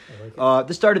list.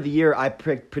 The start of the year, I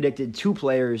predicted 2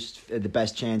 players the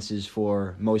best chances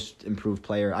for most improved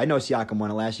player. I know Siakam won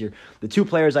it last year. The 2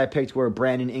 players I picked were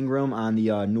Brandon Ingram on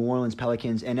the New Orleans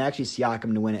Pelicans and actually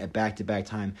Siakam to win it at back-to-back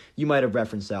time. You might have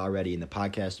referenced that already in the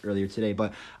podcast earlier today,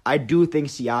 but I do think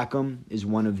Siakam is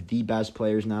one of the best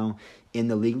players now in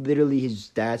the league. Literally, his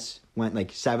stats went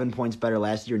like 7 points better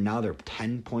last year. Now they're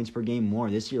 10 points per game more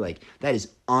this year. Like, that is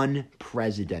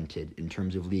unprecedented in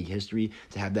terms of league history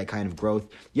to have that kind of growth.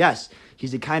 Yes,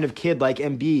 he's the kind of kid like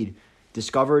Embiid,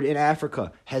 discovered in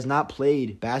Africa, has not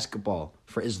played basketball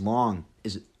for as long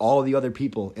as all the other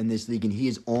people in this league, and he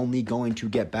is only going to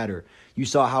get better. You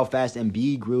saw how fast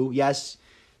Embiid grew. Yes,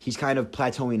 he's kind of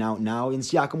plateauing out now, and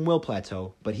Siakam will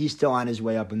plateau, but he's still on his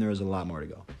way up, and there is a lot more to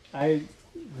go.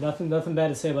 Nothing bad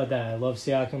to say about that. I love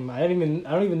Siakam. I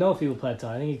don't even know if he will plateau.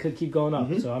 I think he could keep going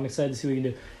up. So I'm excited to see what he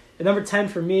can do. At number 10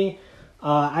 for me,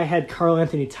 I had Karl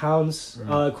Anthony Towns.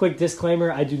 Quick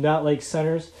disclaimer: I do not like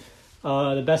centers.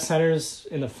 The best centers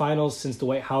in the finals since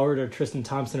Dwight Howard are Tristan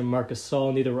Thompson and Marc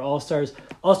Gasol. Neither were All-Stars.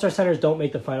 All-Star centers don't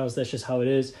make the finals. That's just how it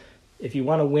is. If you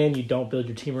want to win, you don't build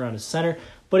your team around a center.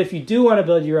 But if you do want to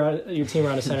build your team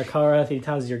around a center, Karl-Anthony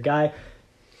Towns is your guy.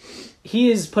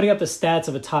 He is putting up the stats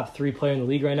of a top 3 player in the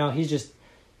league right now. He's just,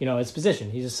 it's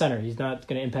position. He's a center. He's not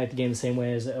going to impact the game the same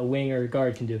way as a wing or a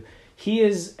guard can do. He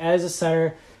is, as a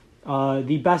center,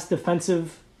 the best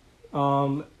defensive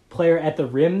player at the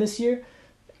rim this year.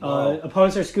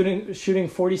 Opponents are shooting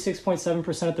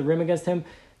 46.7% at the rim against him,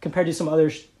 compared to some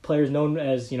other players known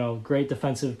as, great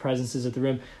defensive presences at the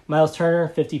rim. Miles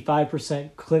Turner,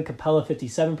 55%. Clint Capella,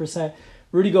 57%.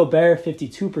 Rudy Gobert,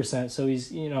 52%. So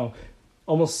he's,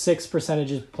 almost 6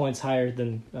 percentage points better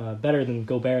than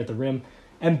Gobert at the rim.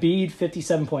 Embiid,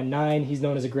 57.9. He's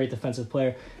known as a great defensive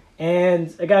player.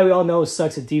 And a guy we all know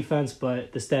sucks at defense,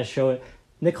 but the stats show it.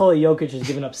 Nikola Jokic has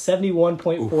given up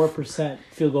 71.4%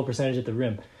 field goal percentage at the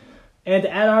rim. And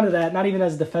to add on to that, not even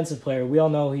as a defensive player, we all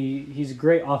know he's a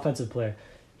great offensive player.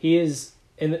 He is,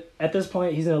 at this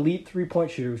point, he's an elite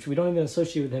three-point shooter, which we don't even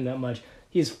associate with him that much.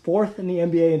 He is 4th in the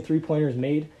NBA in three-pointers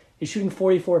made. He's shooting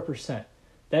 44%.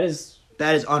 That is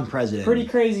unprecedented. Pretty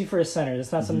crazy for a center.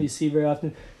 That's not something you see very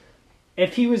often.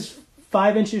 If he was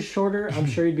 5 inches shorter, I'm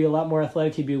sure he'd be a lot more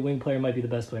athletic. He'd be a wing player, might be the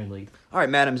best player in the league. All right,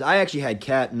 Madams, I actually had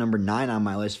Cat number 9 on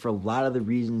my list for a lot of the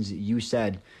reasons you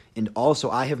said. And also,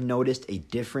 I have noticed a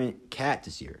different Cat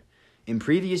this year. In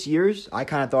previous years, I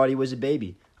kind of thought he was a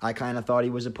baby. I kind of thought he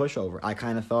was a pushover. I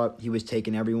kind of thought he was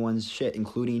taking everyone's shit,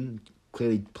 including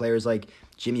clearly players like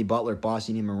Jimmy Butler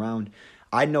bossing him around.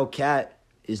 I know Cat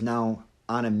is now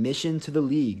on a mission to the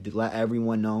league to let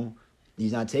everyone know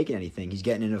he's not taking anything. He's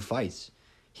getting into fights.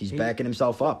 He's backing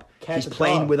himself up. He's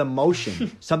playing with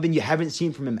emotion, something you haven't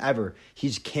seen from him ever.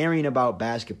 He's caring about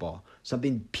basketball.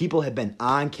 Something people have been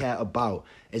on Cat about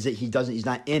is that he's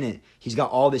not in it. He's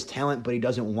got all this talent, but he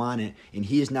doesn't want it. And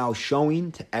he is now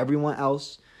showing to everyone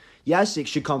else. Yes, it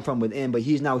should come from within, but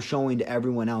he's now showing to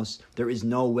everyone else there is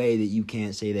no way that you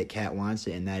can't say that Cat wants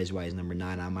it, and that is why he's number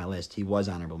 9 on my list. He was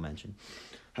honorable mention.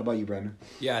 How about you, Brennan?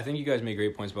 Yeah, I think you guys made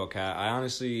great points about Cat. I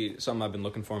honestly, something I've been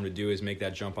looking for him to do is make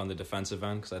that jump on the defensive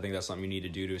end, because I think that's something you need to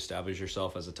do to establish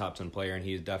yourself as a top 10 player, and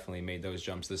he's definitely made those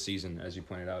jumps this season, as you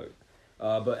pointed out.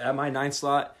 But at my 9th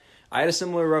slot, I had a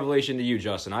similar revelation to you,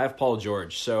 Justin. I have Paul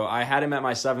George. So I had him at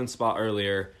my 7th spot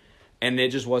earlier, and it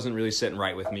just wasn't really sitting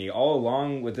right with me. All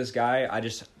along with this guy,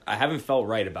 I haven't felt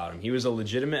right about him. He was a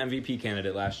legitimate MVP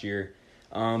candidate last year.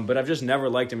 But I've just never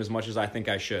liked him as much as I think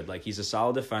I should. Like, he's a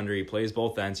solid defender. He plays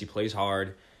both ends. He plays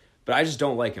hard. But I just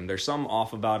don't like him. There's something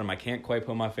off about him. I can't quite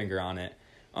put my finger on it.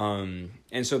 And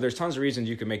so there's tons of reasons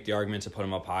you could make the argument to put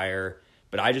him up higher.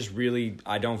 But I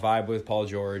don't vibe with Paul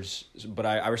George. But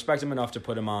I respect him enough to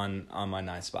put him on my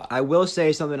 9th spot. I will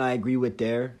say something I agree with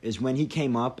there is when he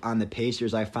came up on the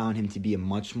Pacers, I found him to be a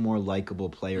much more likable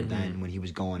player than when he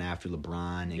was going after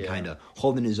LeBron and kind of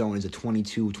holding his own as a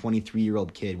 22,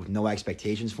 23-year-old kid with no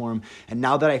expectations for him. And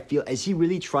now that I feel, is he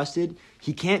really trusted?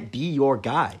 He can't be your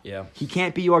guy. Yeah. He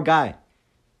can't be your guy.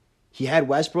 He had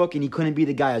Westbrook, and he couldn't be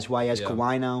the guy. That's why he has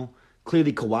Kawhi now.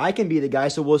 Clearly, Kawhi can be the guy,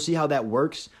 so we'll see how that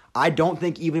works. I don't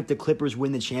think even if the Clippers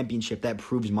win the championship, that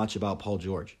proves much about Paul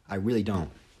George. I really don't.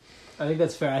 I think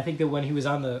that's fair. I think that when he was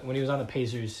on the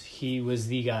Pacers, he was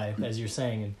the guy, as you're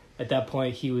saying, and at that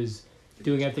point he was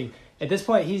doing everything. At this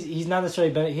point, he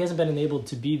hasn't been enabled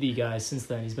to be the guy since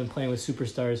then. He's been playing with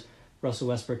superstars. Russell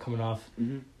Westbrook coming off,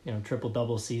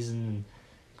 triple-double season, and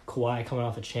Kawhi coming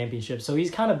off a championship. So he's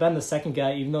kind of been the second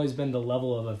guy, even though he's been the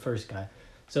level of a first guy.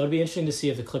 So it'll be interesting to see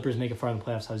if the Clippers make it far in the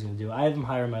playoffs, how he's going to do. I have him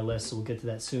higher on my list, so we'll get to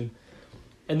that soon.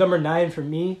 At number 9 for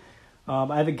me,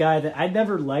 I have a guy that I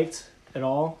never liked at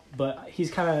all, but he's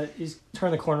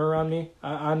turned the corner on me.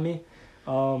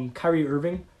 Kyrie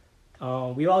Irving.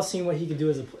 We've all seen what he can do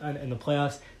in the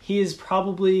playoffs. He is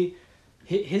probably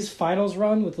his finals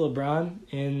run with LeBron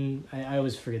in I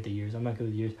always forget the years. I'm not good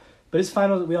with years, but his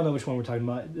finals. We all know which one we're talking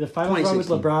about. The finals run with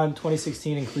LeBron,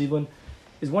 2016 in Cleveland,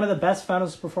 is one of the best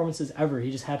finals performances ever.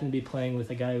 He just happened to be playing with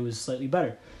a guy who was slightly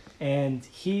better, and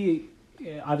he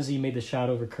obviously made the shot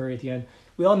over Curry at the end.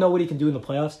 We all know what he can do in the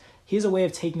playoffs. He has a way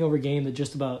of taking over a game that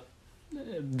just about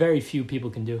very few people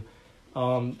can do.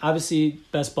 Obviously,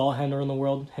 best ball handler in the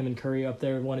world. Him and Curry up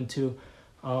there, 1 and 2.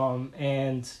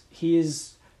 And he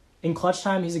is, in clutch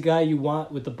time, he's a guy you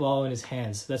want with the ball in his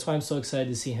hands. That's why I'm so excited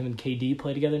to see him and KD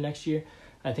play together next year.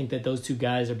 I think that those two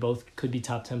guys could be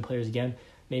top 10 players again,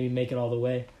 maybe make it all the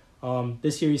way.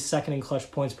 This year he's second in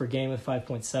clutch points per game with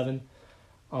 5.7.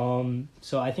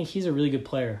 So I think he's a really good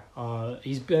player.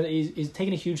 He's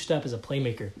taken a huge step as a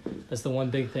playmaker. That's the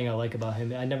one big thing I like about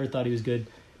him. I never thought he was good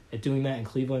at doing that in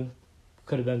Cleveland.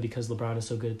 Could have been because LeBron is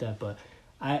so good at that, but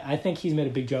I think he's made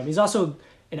a big jump. He's also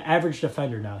an average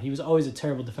defender now. He was always a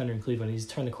terrible defender in Cleveland. He's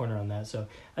turned the corner on that. So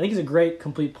I think he's a great,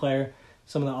 complete player.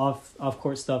 Some of the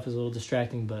off-court stuff is a little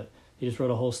distracting, but he just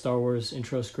wrote a whole Star Wars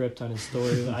intro script on his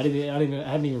story. I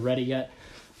haven't even read it yet.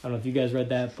 I don't know if you guys read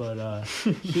that, but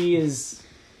he is,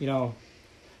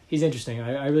 he's interesting.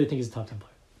 I really think he's a top 10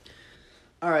 player.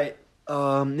 All right.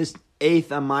 This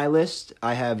 8th on my list,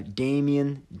 I have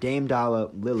Dame Dollar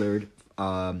Lillard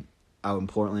out in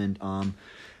Portland.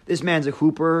 This man's a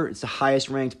hooper. It's the highest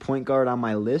ranked point guard on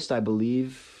my list, I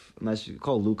believe. Unless you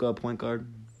call Luka a point guard.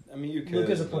 I mean, you could.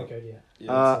 Luka's a point guard,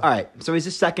 yeah. All right. So he's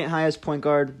the second highest point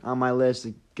guard on my list.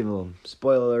 Give a little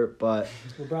spoiler alert, but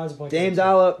LeBron's a point Dame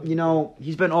guard. Dollar,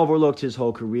 he's been overlooked his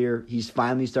whole career. He's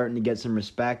finally starting to get some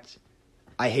respect.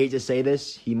 I hate to say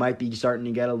this, he might be starting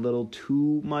to get a little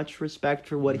too much respect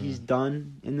for what he's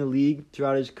done in the league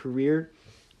throughout his career.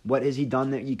 What has he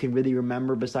done that you can really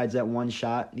remember besides that one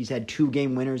shot? He's had 2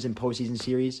 game winners in postseason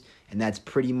series, and that's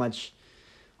pretty much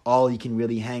all he can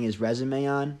really hang his resume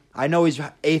on. I know he's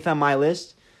 8th on my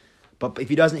list, but if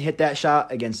he doesn't hit that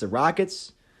shot against the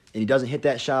Rockets, and he doesn't hit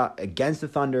that shot against the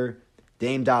Thunder,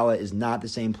 Dame Dollar is not the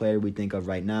same player we think of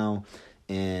right now.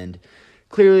 And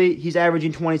clearly, he's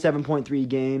averaging 27.3 a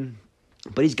game,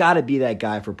 but he's got to be that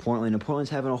guy for Portland. And Portland's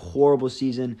having a horrible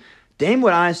season. Dame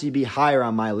would honestly be higher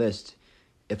on my list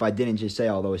if I didn't just say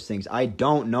all those things. I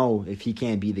don't know if he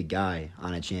can be the guy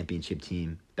on a championship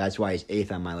team. That's why he's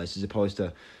 8th on my list, as opposed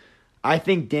to, I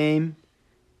think Dame,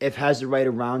 if has the right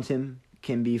around him,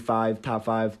 can be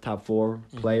top 4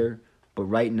 player. But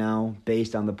right now,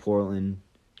 based on the Portland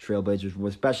Trailblazers,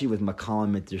 especially with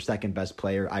McCollum as their second best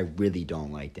player, I really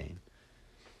don't like Dame.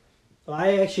 Well,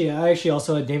 I actually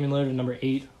also had Damian Lillard at number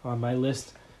 8 on my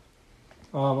list.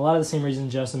 A lot of the same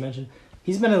reasons Justin mentioned.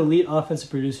 He's been an elite offensive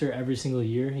producer every single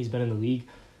year he's been in the league.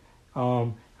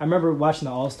 I remember watching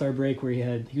the All-Star break where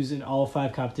he was in all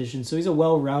 5 competitions, so he's a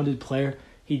well-rounded player.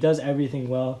 He does everything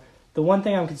well. The one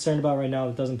thing I'm concerned about right now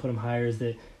that doesn't put him higher is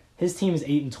that his team is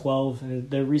 8-12,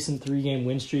 and their recent 3-game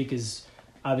win streak is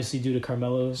obviously due to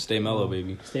Carmelo. Stay mellow,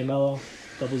 baby. Stay mellow.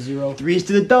 0-0. 3s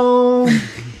to the dome.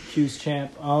 Hughes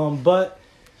champ. But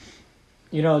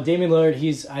Damian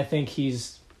Lillard, I think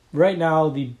he's right now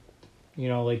the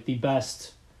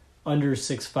best under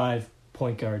 6'5"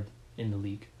 point guard in the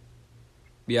league.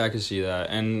 Yeah, I can see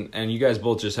that. And you guys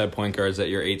both just had point guards at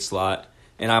your 8th slot.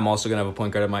 And I'm also going to have a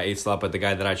point guard at my 8th slot, but the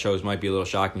guy that I chose might be a little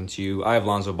shocking to you. I have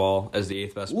Lonzo Ball as the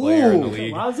 8th best player in the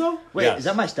league. Lonzo? Wait, Yes. Is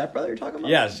that my stepbrother you're talking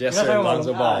about? Yes, sir.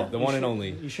 Lonzo Ball, the one and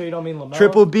only. You sure you don't mean LaMelo?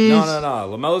 Triple B's. No.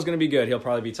 LaMelo's going to be good. He'll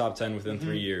probably be top 10 within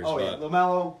 3 years. Oh, but yeah,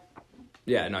 LaMelo.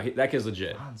 Yeah, no, that kid's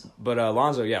legit. Lonzo. But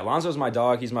Lonzo's my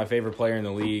dog. He's my favorite player in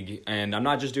the league. And I'm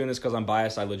not just doing this because I'm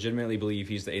biased. I legitimately believe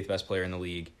he's the 8th best player in the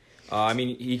league.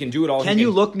 He can do it all. Can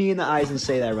you look me in the eyes and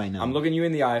say that right now? I'm looking you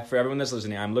in the eye. For everyone that's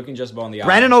listening, I'm looking Justin Ball in the eye.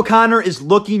 Brennan O'Connor is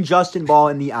looking Justin Ball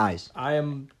in the eyes.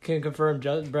 Can confirm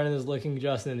Brennan is looking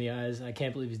Justin in the eyes. I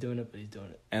can't believe he's doing it, but he's doing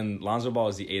it. And Lonzo Ball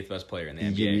is the 8th best player in the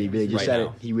NBA He really just right said now.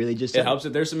 it. He really just said It helps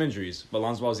that there's some injuries, but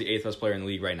Lonzo Ball is the 8th best player in the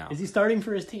league right now. Is he starting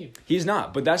for his team? He's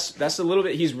not, but that's a little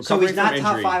bit. He's So recovering he's not from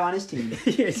top injury. 5 on his team,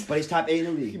 but he's top 8 in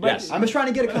the league. Yes. I'm just trying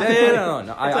to get a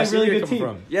No. I see really where you're good coming team.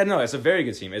 from. Yeah, no, it's a very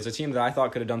good team. It's a team that I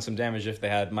thought could have done some damage if they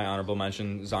had my honorable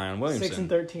mention, Zion Williamson.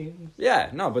 6-13.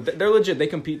 Yeah, no, but they're legit. They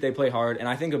compete. They play hard, and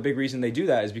I think a big reason they do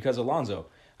that is because of Lonzo.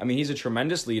 I mean, he's a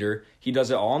tremendous leader. He does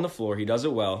it all on the floor. He does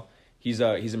it well. He's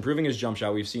improving his jump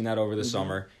shot. We've seen that over the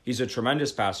summer. He's a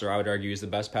tremendous passer. I would argue he's the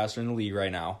best passer in the league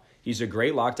right now. He's a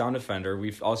great lockdown defender.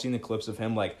 We've all seen the clips of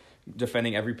him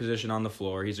defending every position on the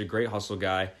floor. He's a great hustle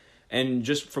guy. And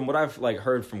just from what I've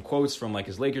heard from quotes from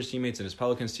his Lakers teammates and his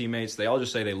Pelicans teammates, they all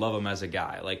just say they love him as a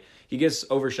guy. He gets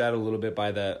overshadowed a little bit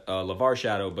by the LeVar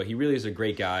shadow, but he really is a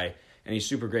great guy, and he's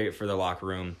super great for the locker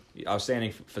room.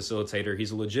 Outstanding facilitator. He's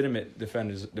a legitimate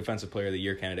defensive player of the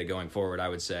year candidate going forward, I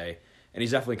would say. And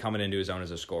he's definitely coming into his own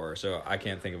as a scorer, so I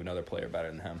can't think of another player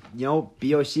better than him.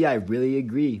 BOC, I really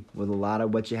agree with a lot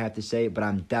of what you have to say, but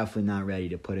I'm definitely not ready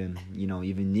to put him,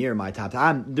 even near my top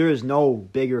 10. There is no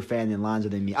bigger fan than Lonzo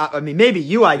than me. I mean, maybe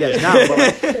you, I guess, now.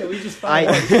 But We just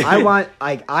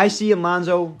I see in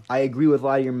Lonzo, I agree with a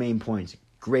lot of your main points.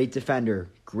 Great defender,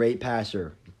 great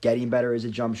passer, getting better as a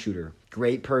jump shooter,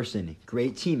 great person,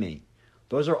 great teammate.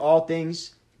 Those are all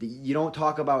things that you don't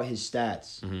talk about his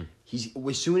stats. Mm-hmm.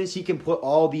 As soon as he can put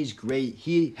all these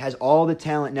he has all the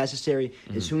talent necessary.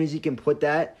 Mm-hmm. As soon as he can put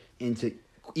that into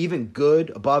even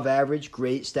good, above average,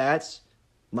 great stats,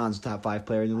 Lonzo's top 5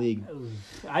 player in the league.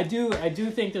 I do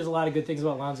think there's a lot of good things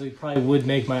about Lonzo. He probably would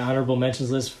make my honorable mentions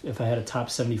list if I had a top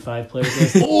 75 players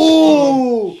list.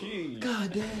 Oh!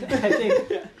 God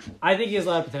damn. I think he has a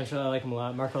lot of potential. I like him a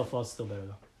lot. Markelle Fultz is still better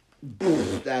though.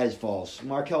 That is false.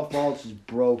 Markelle Fultz is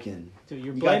broken. Dude,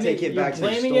 you're You gotta blaming, take it you're back to the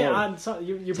blaming store. it on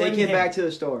you're Take blaming it him. back to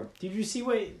the store. Did you see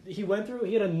what he went through?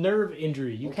 He had a nerve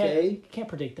injury. You can't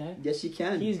predict that. Yes, you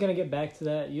can. He's gonna get back to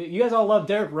that. You guys all love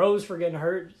Derrick Rose for getting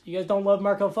hurt. You guys don't love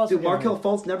Markelle Fultz. Dude, for getting Markelle hurt.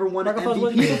 Fultz never won an Markelle Fultz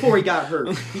MVP wasn't- before he got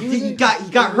hurt. he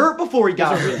got hurt before he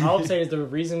got hurt. All I'm saying is the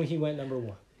reason he went number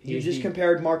one. You just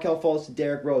compared Markelle Fultz to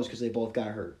Derrick Rose because they both got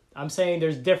hurt. I'm saying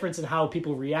there's difference in how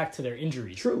people react to their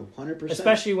injuries. True, 100%.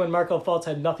 Especially when Markelle Fultz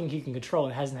had nothing he can control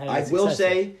and hasn't had any I will success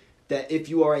say yet. that if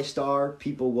you are a star,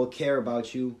 people will care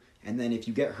about you. And then if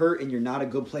you get hurt and you're not a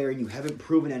good player and you haven't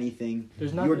proven anything,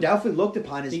 you're definitely looked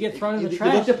upon as you get thrown in the you're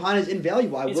trash. looked upon as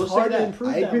invaluable. I It's will hard say to that. improve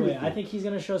I that agree way. with you. I think he's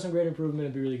going to show some great improvement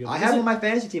and be really good. I have him on my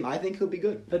fantasy team. I think he'll be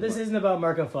good. But this isn't about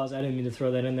Markelle Fultz. I didn't mean to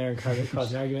throw that in there and cause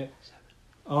an argument.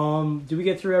 Do we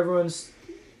get through everyone's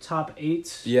top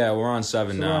 8? Yeah, we're on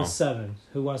 7 So we're now. on 7.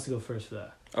 Who wants to go first for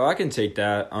that? Oh, I can take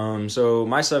that. So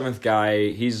my 7th guy,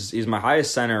 he's my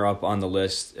highest center up on the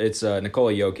list. It's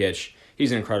Nikola Jokic.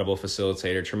 He's an incredible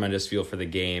facilitator, tremendous feel for the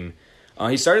game.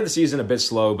 He started the season a bit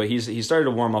slow, but he started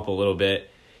to warm up a little bit.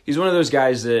 He's one of those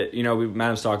guys that,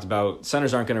 Madam's talked about,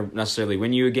 centers aren't going to necessarily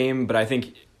win you a game, but I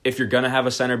think if you're going to have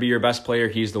a center be your best player,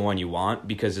 he's the one you want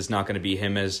because it's not going to be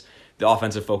him as the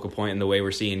offensive focal point in the way we're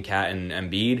seeing Kat and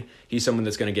Embiid. He's someone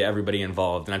that's going to get everybody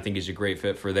involved, and I think he's a great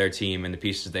fit for their team and the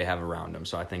pieces they have around him.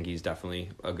 So I think he's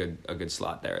definitely a good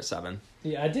slot there at 7.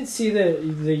 Yeah, I did see the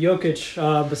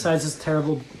Jokic, besides his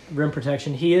terrible rim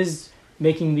protection, he is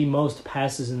making the most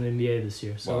passes in the NBA this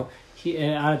year. So Wow. he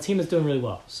on a team that's doing really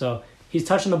well. So he's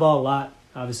touching the ball a lot.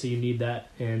 Obviously, you need that.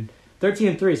 And 13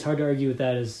 and 3, it's hard to argue with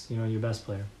that as your best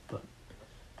player. But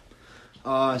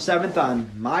 7th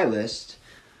on my list,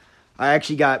 I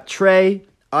actually got Trey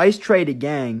to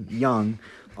Gang Young.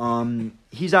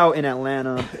 He's out in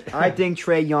Atlanta. I think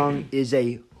Trey Young is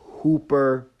a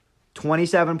hooper.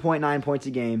 27.9 points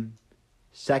a game.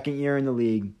 Second year in the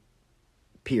league.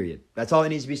 Period. That's all that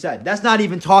needs to be said. That's not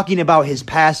even talking about his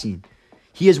passing.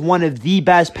 He is one of the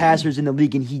best passers in the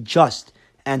league, and he just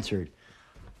entered.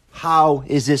 How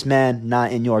is this man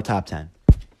not in your top 10?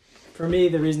 for me,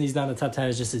 the reason he's not in the top 10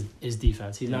 is just his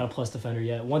defense. He's not a plus defender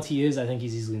yet. Once he is, I think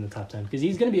he's easily in the top 10 because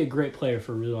he's going to be a great player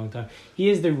for a really long time. He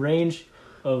is the range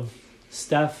of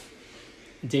Steph,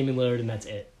 Damian Lillard, and that's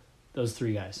it. Those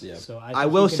three guys. Yeah. So I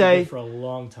will say for a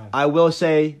long time. I will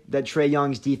say that Trae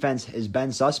Young's defense has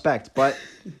been suspect, but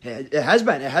it has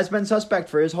been suspect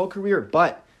for his whole career.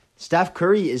 But Steph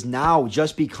Curry is now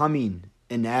just becoming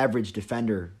an average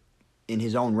defender in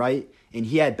his own right, and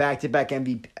he had back-to-back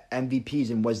MVPs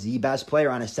and was the best player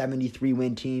on a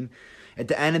 73-win team. At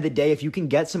the end of the day, if you can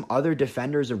get some other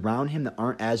defenders around him that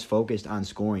aren't as focused on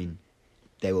scoring,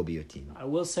 they will be a team. I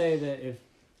will say that if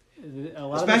a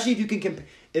lot especially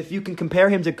if you can compare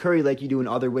him to Curry like you do in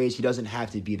other ways, he doesn't have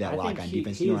to be that lock on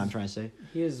defense. You know what I'm trying to say?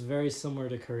 He is very similar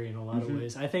to Curry in a lot of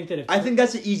ways. I think that I think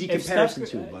that's an easy if comparison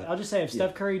Steph, too. But I'll just say if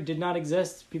Steph Curry did not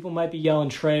exist, people might be yelling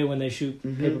Trey when they shoot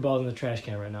paper balls in the trash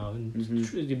can right now. And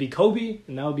it'd be Kobe,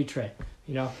 and that would be Trey.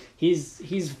 You know, he's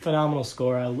a phenomenal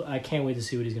scorer. I can't wait to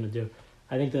see what he's going to do.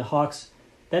 I think the Hawks,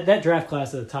 that draft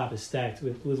class at the top is stacked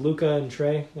with Luka and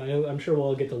Trey. I'm sure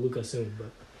we'll get to Luka soon, but.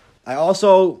 I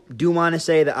also do want to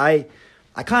say that I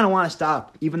kind of want to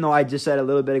stop, even though I just said a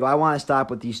little bit ago, I want to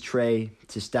stop with these Trey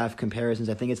to Steph comparisons.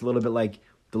 I think it's a little bit like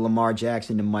the Lamar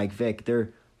Jackson to Mike Vick.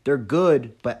 They're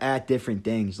good, but at different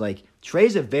things. Like,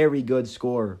 Trey's a very good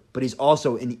scorer, but he's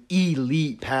also an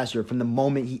elite passer from the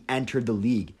moment he entered the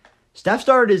league. Steph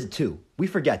started as a 2. We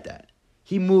forget that.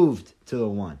 He moved to the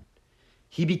 1.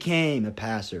 He became a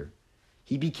passer.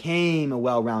 He became a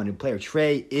well-rounded player.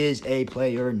 Trey is a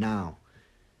player now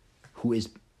who is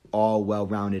all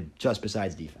well-rounded, just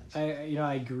besides defense. I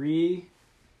agree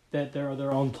that they're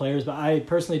their own players, but I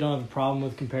personally don't have a problem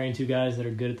with comparing two guys that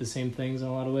are good at the same things in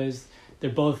a lot of ways. They're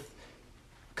both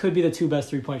could be the two best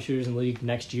three-point shooters in the league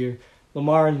next year.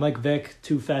 Lamar and Mike Vick,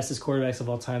 two fastest quarterbacks of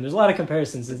all time. There's a lot of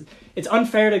comparisons. It's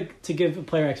unfair to give a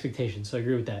player expectations, so I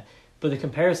agree with that. But the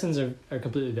comparisons are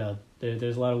completely valid.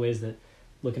 There's a lot of ways that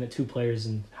looking at two players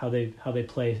and how they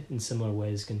play in similar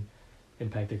ways can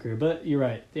impact their career. But you're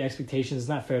right. The expectations, it's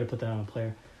not fair to put that on a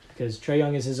player because Trae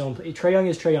Young is his own. Trae Young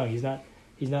is Trae Young.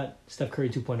 He's not Steph Curry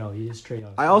 2.0. He is Trae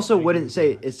Young. I also wouldn't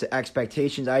say it's the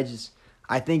expectations.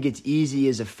 I think it's easy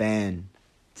as a fan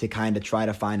to kind of try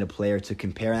to find a player to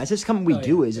compare. And that's just something we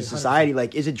do as a society. 100%.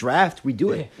 Like, is it draft? We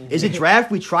do it. Is it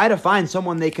draft? We try to find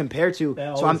someone they compare to.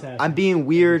 So I'm being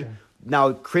weird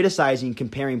now criticizing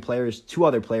comparing players to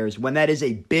other players when that is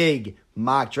a big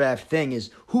mock draft thing. Is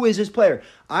who is this player?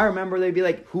 I remember they'd be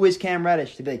like, who is Cam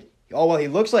Reddish? They'd be like, oh, well, he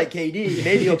looks like KD.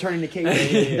 Maybe he'll turn into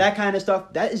KD. That kind of stuff.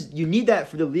 You need that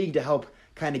for the league to help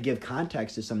kind of give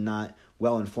context to some not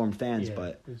well-informed fans,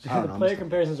 but I don't the know. player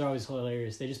comparisons are always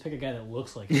hilarious. They just pick a guy that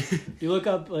looks like him. You look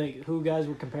up like who guys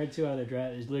were compared to out of the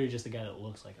draft. It's literally just a guy that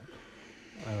looks like him.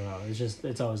 I don't know.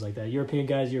 It's always like that. European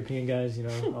guys. You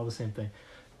know, all the same thing.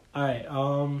 All right.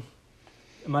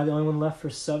 Am I the only one left for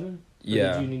 7?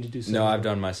 Yeah. Did you need to do 7? No, I've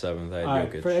done my 7th. I had All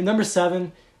right. Jokic. For number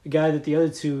 7, a guy that the other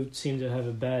two seem to have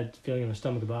a bad feeling in their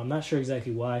stomach about. I'm not sure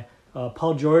exactly why.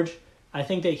 Paul George. I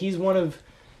think that he's one of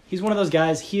those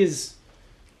guys. He is.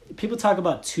 People talk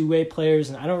about two-way players,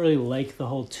 and I don't really like the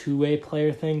whole two-way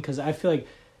player thing because I feel like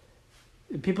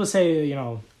people say, you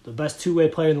know, the best two-way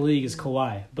player in the league is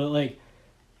Kawhi. But, like,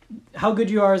 how good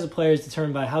you are as a player is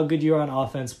determined by how good you are on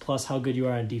offense plus how good you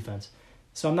are on defense.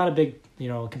 So I'm not a big, you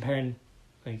know, comparing.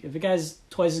 Like, if a guy's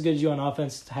twice as good as you on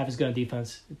offense, half as good on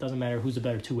defense, it doesn't matter who's a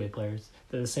better two-way player.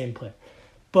 They're the same player.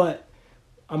 But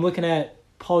I'm looking at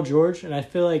Paul George, and I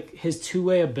feel like his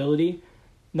two-way ability,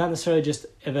 not necessarily just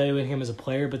evaluating him as a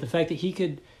player, but the fact that he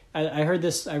could, I read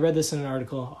this in an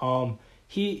article,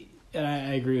 and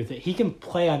I agree with it, he can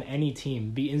play on any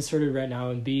team, be inserted right now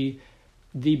and be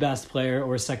the best player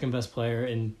or second best player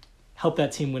and help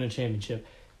that team win a championship,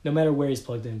 no matter where he's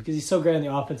plugged in, because he's so great on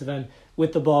the offensive end,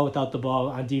 with the ball, without the ball,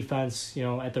 on defense, you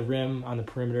know, at the rim, on the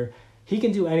perimeter. He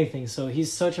can do anything, so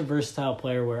he's such a versatile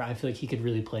player where I feel like he could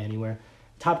really play anywhere.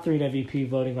 Top 3 in MVP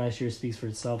voting last year speaks for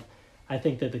itself. I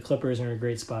think that the Clippers are in a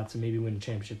great spot to maybe win a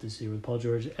championship this year with Paul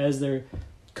George as their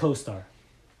co-star.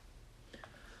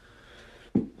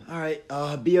 All right,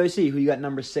 BOC, who you got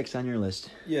number 6 on your list?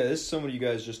 Yeah, this is someone you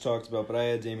guys just talked about, but I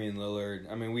had Damian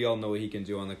Lillard. I mean, we all know what he can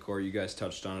do on the court. You guys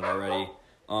touched on it already.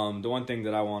 The one thing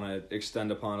that I want to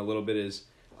extend upon a little bit is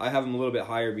I have him a little bit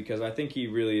higher because I think he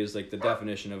really is like the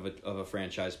definition of a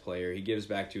franchise player. He gives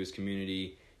back to his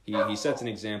community. He sets an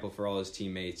example for all his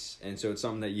teammates, and so it's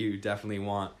something that you definitely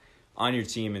want on your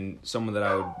team and someone that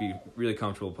I would be really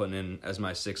comfortable putting in as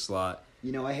my 6th slot.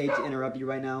 You know, I hate to interrupt you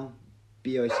right now,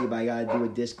 BOC, but I got to do a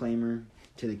disclaimer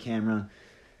to the camera.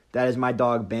 That is my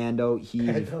dog, Bando. He's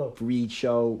a freak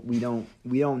show. We don't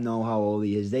know how old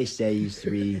he is. They say he's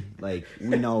 3. Like,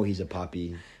 we know he's a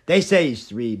puppy. They say he's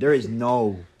 3. There is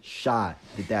no shot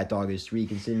that dog is 3,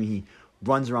 considering he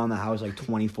runs around the house like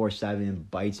 24/7 and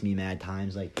bites me mad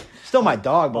times. Like, still my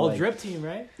dog, but all like, drip team,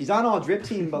 right? He's on all drip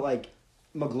team, but like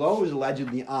McGlow is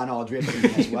allegedly on all drip team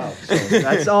as well. So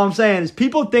that's all I'm saying is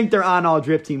people think they're on all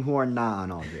drip team who are not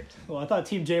on all drip team. Well, I thought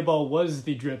Team JBall was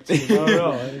the drip team. I don't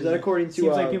know. Is that according to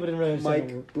seems like people didn't really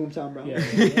understand Mike Boomtown Brown?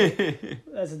 Yeah.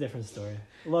 That's a different story.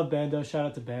 Love Bando. Shout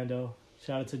out to Bando.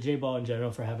 Shout out to JBall in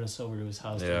general for having us over to his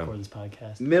house to record this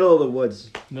podcast. Middle of the woods.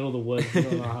 Middle of the woods. I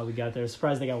don't know how we got there.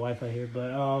 Surprised they got Wi-Fi here.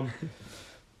 But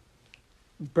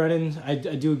Brennan, I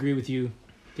do agree with you.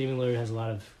 Damian Lillard has a lot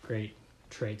of great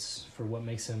traits for what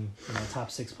makes him a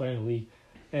top 6 player in the league.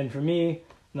 And for me,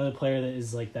 another player that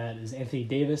is like that is Anthony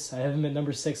Davis. I have him at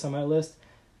number 6 on my list,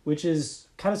 which is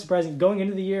kind of surprising. Going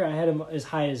into the year, I had him as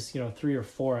high as 3 or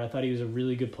 4. I thought he was a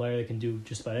really good player that can do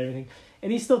just about everything.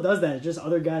 And he still does that. Just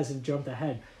other guys have jumped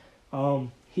ahead.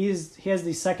 He has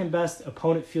the second best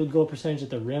opponent field goal percentage at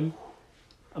the rim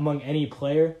among any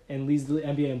player and leads the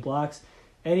NBA in blocks.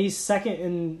 And he's second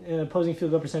in opposing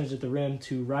field goal percentage at the rim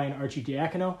to Ryan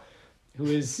Arcidiacono, who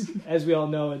is, as we all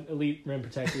know, an elite rim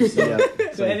protector. So,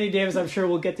 so Anthony Davis, I'm sure,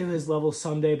 will get to his level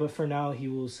someday, but for now, he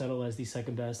will settle as the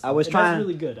second best. That's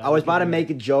really good. I was about to make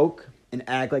a joke and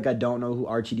act like I don't know who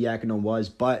Arcidiacono was,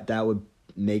 but that would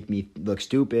make me look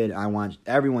stupid. I want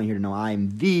everyone here to know I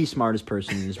am the smartest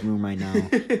person in this room right now.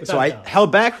 So I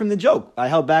held back from the joke.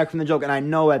 And I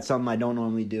know that's something I don't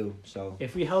normally do. So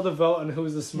if we held a vote on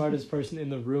who's the smartest person in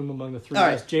the room among the 3 of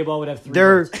us, J-Ball would have 3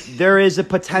 votes. There is a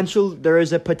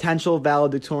potential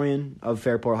valedictorian of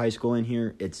Fairport High School in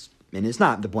here. It's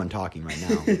not the one talking right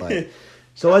now, but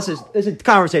so it's a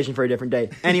conversation for a different day.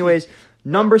 Anyways,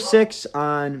 number 6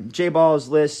 on J-Ball's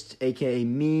list, a.k.a.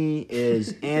 me,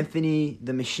 is Anthony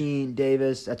the Machine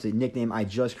Davis. That's a nickname I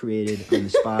just created on the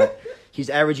spot. He's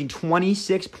averaging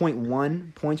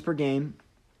 26.1 points per game.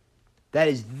 That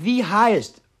is the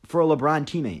highest for a LeBron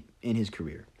teammate in his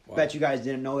career. Wow. Bet you guys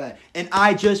didn't know that. And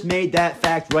I just made that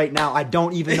fact right now. I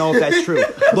don't even know if that's true.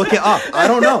 Look it up. I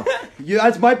don't know.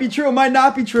 That might be true. It might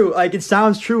not be true. Like, it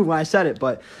sounds true when I said it,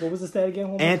 but... What was the stat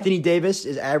again? Anthony Davis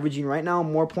is averaging right now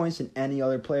more points than any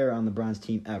other player on LeBron's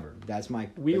team ever. That's my...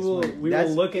 We will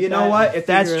look at that. You know what? If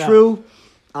that's true,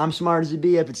 I'm smart as it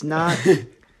be. If it's not...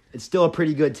 It's still a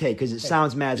pretty good take because it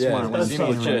sounds mad smart. When I'm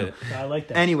saying it. I like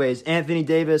that. Anyways, Anthony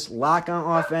Davis, lock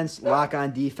on offense, lock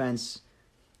on defense.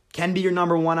 Can be your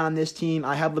number 1 on this team.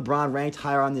 I have LeBron ranked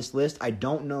higher on this list. I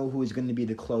don't know who is going to be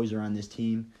the closer on this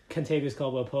team. Kentavious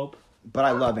Caldwell-Pope. But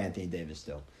I love Anthony Davis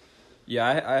still.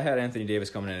 Yeah, I had Anthony Davis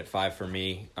coming in at 5 for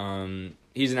me.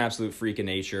 He's an absolute freak of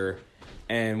nature.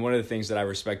 And one of the things that I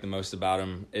respect the most about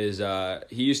him is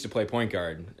he used to play point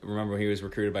guard. Remember when he was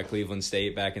recruited by Cleveland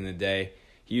State back in the day?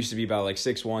 He used to be about like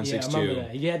 6'1", 6'2". I remember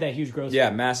that. He had that huge growth spurt. Yeah,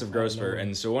 massive growth spurt.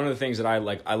 And so one of the things that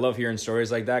I love hearing stories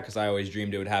like that because I always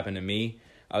dreamed it would happen to me.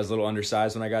 I was a little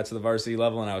undersized when I got to the varsity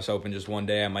level, and I was hoping just one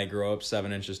day I might grow up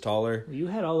 7 inches taller. You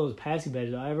had all those passing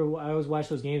badges. I always watched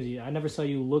those games. I never saw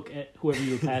you look at whoever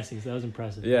you were passing, so that was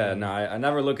impressive. Yeah, no, I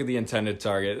never look at the intended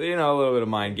target. You know, a little bit of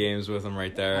mind games with them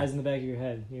right there. Eyes in the back of your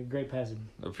head. You're a great passer.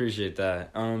 Appreciate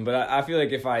that. But I feel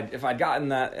like if I'd gotten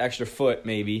that extra foot,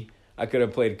 maybe I could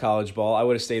have played college ball. I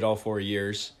would have stayed all 4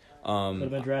 years. Could have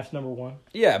been draft number 1.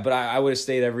 Yeah, but I would have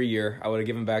stayed every year. I would have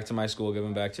given back to my school,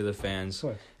 given back to the fans. Of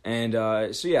course. And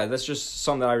so yeah, that's just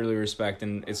something that I really respect,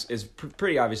 and it's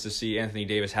pretty obvious to see Anthony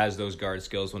Davis has those guard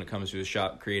skills when it comes to his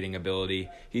shot creating ability.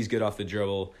 He's good off the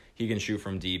dribble. He can shoot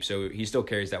from deep, so he still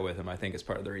carries that with him. I think it's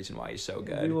part of the reason why he's so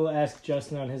good. We will ask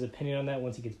Justin on his opinion on that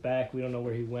once he gets back. We don't know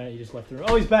where he went. He just left the room.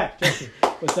 Oh, he's back. Justin,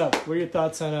 what's up? What are your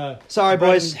thoughts on Sorry,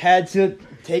 Brennan? boys. Had to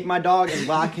take my dog and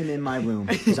lock him in my room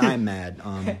because I'm mad.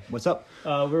 What's up?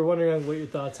 We're wondering what your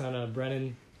thoughts on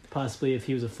Brennan, possibly if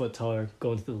he was a foot taller,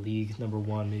 going to the league, number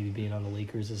 1, maybe being on the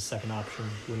Lakers as a second option,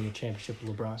 winning a championship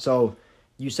with LeBron. So,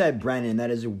 you said Brennan.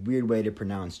 That is a weird way to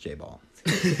pronounce JBall.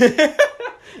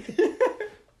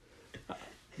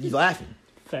 You laughing?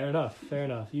 Fair enough.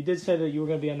 You did say that you were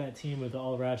going to be on that team with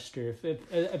all Rochester.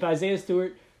 If Isaiah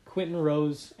Stewart, Quentin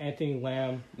Rose, Anthony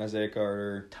Lamb, Isaiah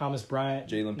Carter, Thomas Bryant,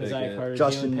 Jalen Pickett, Isaiah Carter,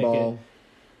 Justin Ball.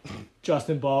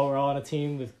 Justin Ball were all on a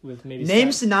team with maybe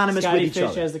Names synonymous Scotty with each Fish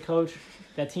other. as the coach.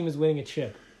 That team is winning a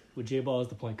chip with JBall as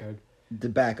the point guard. The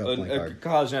backup point a guard.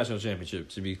 college national championship,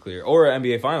 to be clear, or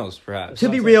NBA Finals, perhaps. To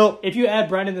be real, If you add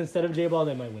Brennan instead of JBall,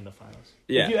 they might win the finals.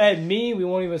 Yeah. If you add me, we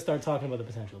won't even start talking about the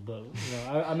potential. But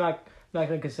I'm not going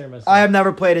to consider myself. I have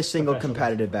never played a single Professional.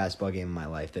 competitive basketball game in my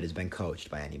life that has been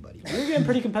coached by anybody. You're getting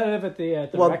pretty competitive at the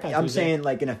Well, rec on I'm Tuesday. saying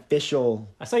like an official.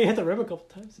 I saw you hit the rim a couple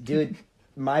times. Dude,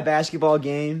 my basketball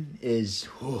game is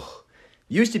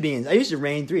used to be. I used to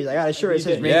rain threes. I got a shirt that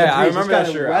says rain Yeah, I threes. remember It's that got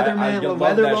a shirt. Weatherman, I a love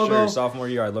weather that logo. shirt. Sophomore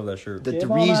year, I love that shirt. The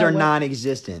J-Ball and threes I are went-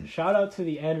 non-existent. Shout out to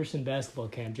the Anderson basketball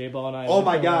camp. J-Ball and I. Oh went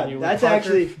my down God, with that's Parker-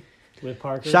 actually. with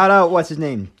Parker. Shout out, what's his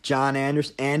name? John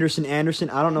Anderson.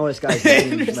 I don't know this guy's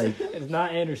name. Like, It's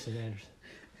not Anderson,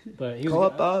 but he was Call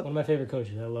up, one of my favorite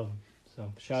coaches. I love him.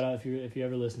 So shout out if you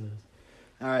ever listen to this.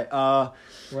 all right.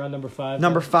 We're on number 5.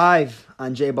 Number 5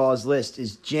 on J Ball's list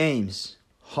is James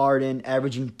Harden,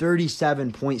 averaging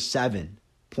 37.7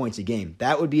 points a game.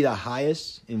 That would be the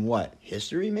highest in what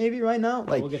history? Maybe right now.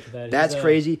 Like we'll get to that. that's He's,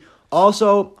 crazy.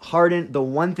 Also, Harden. The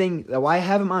one thing that why I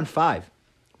have him on 5,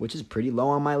 which is pretty low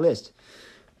on my list,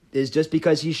 is just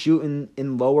because he's shooting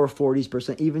in lower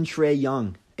 40%. Even Trae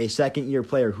Young, a second-year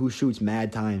player who shoots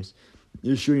mad times,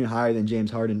 is shooting higher than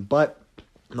James Harden. But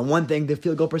the one thing, the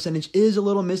field goal percentage is a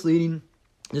little misleading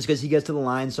just because he gets to the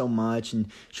line so much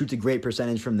and shoots a great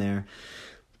percentage from there.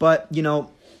 But,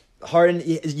 Harden,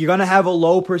 you're going to have a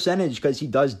low percentage because he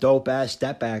does dope-ass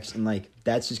step-backs, and,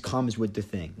 that just comes with the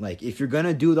thing. If you're going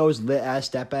to do those lit-ass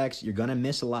step-backs, you're going to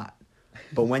miss a lot.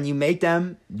 But when you make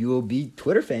them, you will be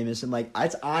Twitter famous, and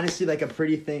it's honestly a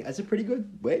pretty thing. That's a pretty good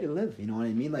way to live. You know what I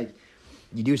mean?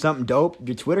 You do something dope,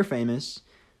 you're Twitter famous.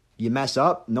 You mess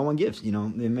up, no one gives. You know, I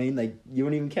mean, you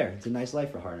don't even care. It's a nice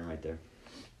life for Harden right there.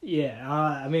 Yeah,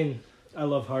 I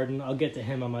love Harden. I'll get to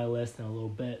him on my list in a little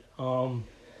bit.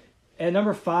 At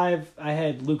number 5, I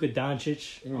had Luka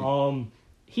Doncic.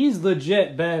 He's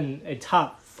legit been a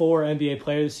top 4 NBA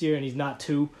player this year, and he's not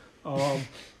 2.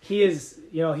 He is,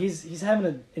 he's having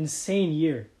an insane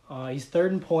year. He's 3rd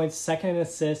in points, 2nd in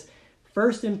assists,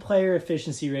 1st in player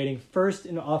efficiency rating, 1st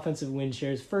in offensive win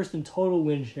shares, 1st in total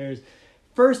win shares,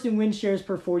 1st in win shares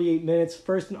per 48 minutes,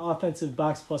 1st in offensive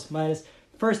box plus minus,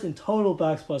 1st in total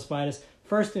box plus minus,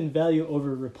 1st in value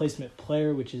over replacement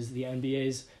player, which is the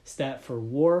NBA's stat for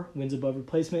WAR, wins above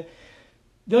replacement.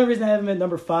 The only reason I have him at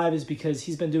number 5 is because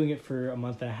he's been doing it for a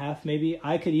month and a half, maybe.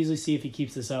 I could easily see if he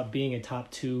keeps this up being a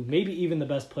top 2, maybe even the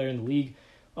best player in the league.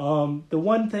 The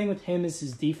one thing with him is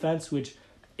his defense, which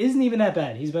isn't even that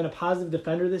bad. He's been a positive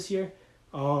defender this year.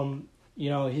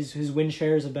 His win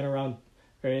shares have been around,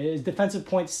 or his defensive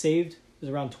points saved is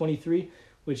around 23,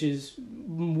 which is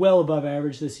well above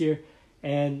average this year.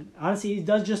 And honestly, he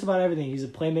does just about everything. He's a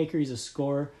playmaker. He's a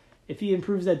scorer. If he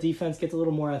improves that defense, gets a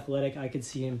little more athletic, I could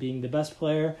see him being the best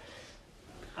player.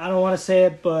 I don't want to say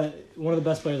it, but one of the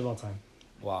best players of all time.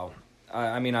 Wow.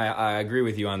 I agree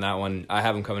with you on that one. I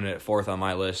have him coming in at 4th on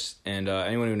my list. And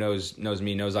anyone who knows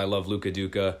me knows I love Luka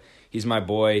Duka. He's my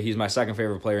boy. He's my 2nd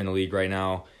favorite player in the league right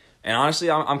now. And honestly,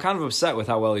 I'm kind of upset with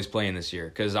how well he's playing this year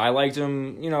because I liked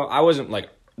him. I wasn't like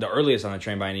the earliest on the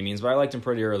train by any means, but I liked him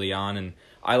pretty early on, and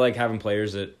I like having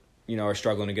players that are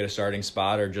struggling to get a starting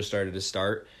spot or just started to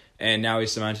start. And now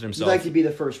he's cemented himself. You'd like to be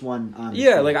the first one on.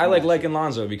 Yeah, like I like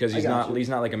Lonzo because he's not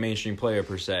like a mainstream player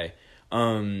per se.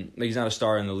 He's not a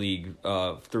star in the league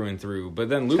through and through. But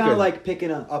then Luka, it's kind of like picking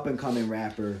an up and coming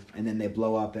rapper, and then they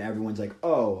blow up, and everyone's like,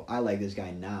 "Oh, I like this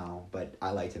guy now, but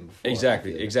I liked him before."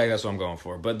 Exactly. That's what I'm going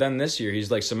for. But then this year, he's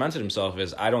like cemented himself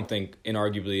as I don't think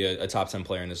inarguably a top 10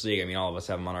 player in this league. I mean, all of us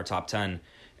have him on our top 10,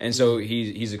 and so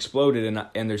he's exploded,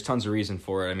 and there's tons of reason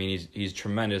for it. I mean, he's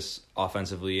tremendous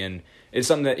offensively, and it's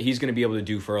something that he's going to be able to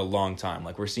do for a long time.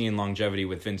 Like we're seeing longevity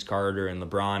with Vince Carter and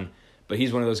LeBron. But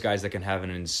he's one of those guys that can have an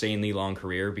insanely long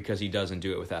career because he doesn't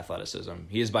do it with athleticism.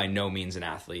 He is by no means an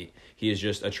athlete. He is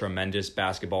just a tremendous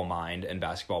basketball mind and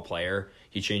basketball player.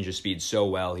 He changes speed so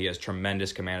well. He has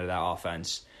tremendous command of that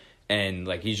offense. And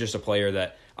like he's just a player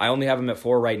that I only have him at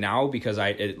 4 right now because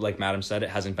like Madam said, it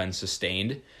hasn't been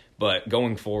sustained. But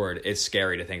going forward, it's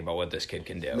scary to think about what this kid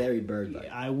can do. Larry Bird.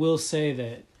 I will say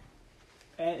that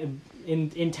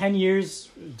in 10 years,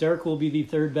 Dirk will be the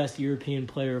third best European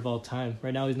player of all time.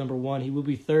 Right now, he's number 1. He will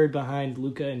be third behind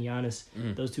Luka and Giannis.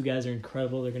 Those two guys are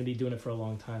incredible. They're going to be doing it for a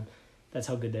long time. That's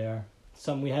how good they are.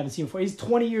 Something we haven't seen before. He's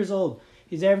 20 years old.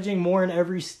 He's averaging more in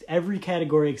every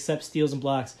category except steals and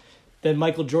blocks than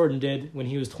Michael Jordan did when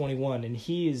he was 21. And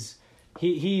he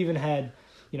even had...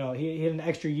 he had an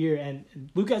extra year, and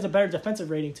Luka has a better defensive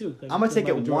rating, too. I'm going to take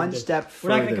it one step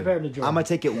further. We're not going to compare him to Jordan. I'm going to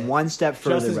take it one step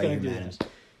further Justin's right here, gonna do Madams. that.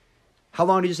 How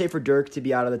long did you say for Dirk to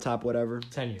be out of the top whatever?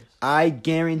 10 years. I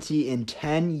guarantee in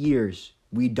 10 years,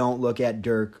 we don't look at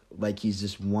Dirk like he's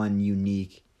this one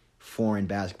unique foreign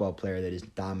basketball player that is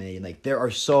dominating. Like, there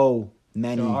are so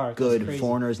many good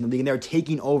foreigners in the league, and they're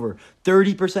taking over.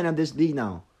 30% of this league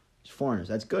now is foreigners.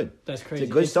 That's good. That's crazy.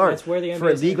 It's a good start. That's where the NBA for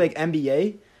a league like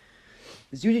NBA,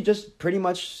 it's usually just pretty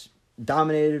much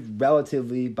dominated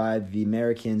relatively by the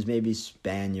Americans, maybe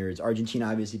Spaniards. Argentina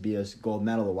obviously beat us gold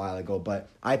medal a while ago, but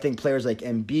I think players like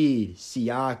Embiid,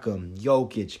 Siakam,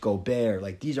 Jokic, Gobert,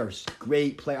 like these are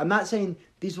great players. I'm not saying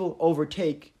these will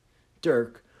overtake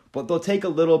Dirk, but they'll take a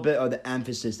little bit of the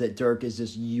emphasis that Dirk is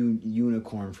this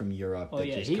unicorn from Europe. Oh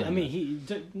yeah,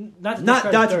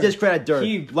 not to discredit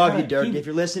Dirk. Love you, Dirk. If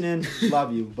you're listening,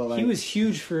 love you. But he was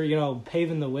huge for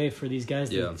paving the way for these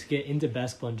guys to get into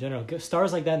basketball in general.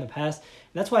 Stars like that in the past,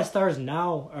 and that's why stars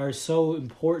now are so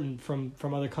important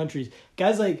from other countries.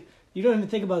 Guys like you don't even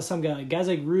think about some guys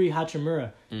like Rui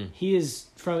Hachimura. He's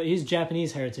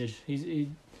Japanese heritage. He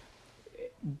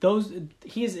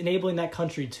is enabling that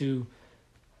country to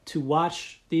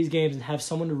watch these games and have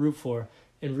someone to root for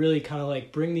and really kind of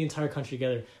like bring the entire country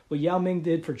together. What Yao Ming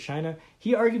did for China,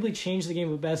 he arguably changed the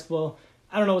game of basketball.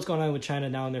 I don't know what's going on with China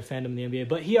now and their fandom in the NBA,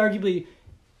 but he arguably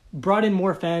brought in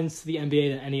more fans to the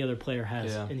NBA than any other player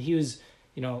has. Yeah. And he was,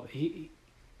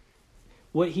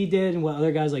 what he did and what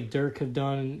other guys like Dirk have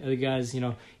done, and other guys,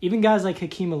 even guys like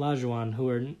Hakeem Olajuwon who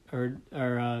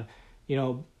are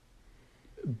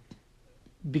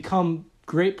become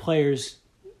great players,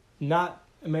 not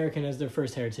American as their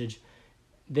first heritage.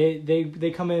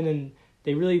 They come in and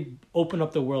they really open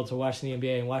up the world to watching the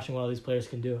NBA and watching what all these players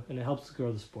can do, and it helps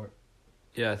grow the sport.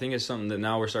 Yeah, I think it's something that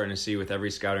now we're starting to see with every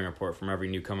scouting report from every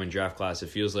new coming draft class. It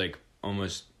feels like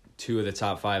almost 2 of the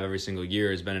top 5 every single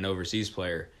year has been an overseas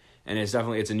player. And it's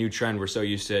a new trend. We're so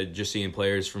used to just seeing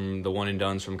players from the one and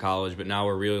dones from college, but now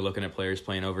we're really looking at players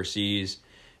playing overseas.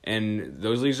 And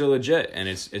those leagues are legit, and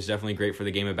it's definitely great for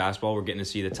the game of basketball. We're getting to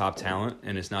see the top talent,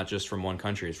 and it's not just from one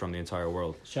country; it's from the entire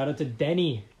world. Shout out to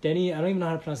Denny. Denny, I don't even know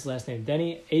how to pronounce his last name.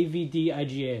 Denny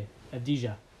Avdiga,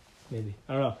 Avdija, maybe.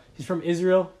 I don't know. He's from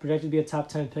Israel, projected to be a top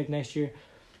 10 pick next year.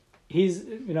 He's,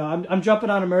 I'm jumping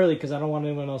on him early because I don't want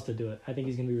anyone else to do it. I think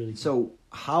he's gonna be really good. So,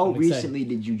 how recently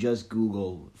did you just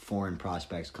Google foreign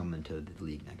prospects coming to the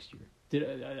league next year?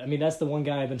 That's the one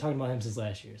guy I've been talking about him since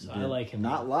last year, so I like him.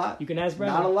 Not a lot. You can ask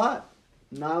Brennan.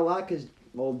 Not a lot, because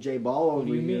old JBall over What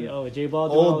do you mean? here. Oh, JBall.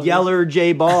 Old Yeller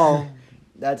JBall.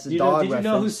 That's a dog Did you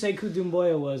know who Sekou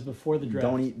Doumbouya was before the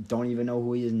draft? Don't even know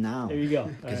who he is now. There you go.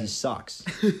 Because he sucks.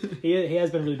 He has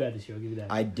been really bad this year, I'll give you that.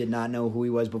 I did not know who he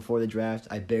was before the draft.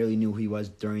 I barely knew who he was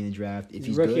during the draft. If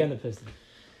he's rookie good, on the Pistons.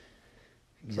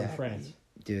 Exactly. From France.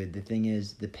 Dude, the thing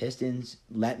is, the Pistons,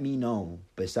 let me know,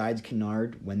 besides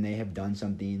Kennard, when they have done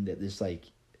something that this,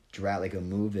 draft, a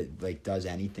move that, does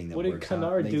anything that what works out.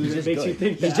 What did Kennard do that makes you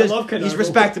think that? I love Kennard. He's a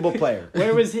respectable player.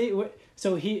 Where was he?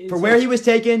 Where he was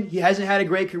taken, he hasn't had a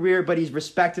great career, but he's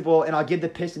respectable, and I'll give the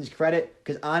Pistons credit,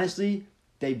 because honestly,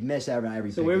 They miss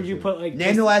every So pick where they would you do. put like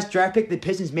Name the last draft pick the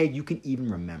Pistons made you can even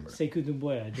remember. Sekou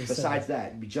Doumbouya? I just Besides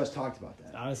said that, we just talked about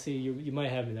that. honestly, you might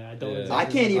have me there. I don't. Yeah. Exactly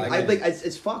I can't even. I can't-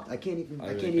 It's fucked. I can't even. I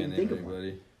really can't even name think of one.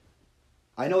 anybody.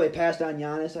 I know they passed on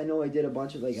Giannis. I know they did a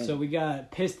bunch of So we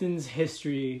got Pistons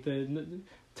history. The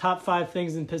top 5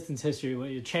 things in Pistons history. What,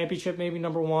 your championship maybe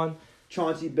number 1.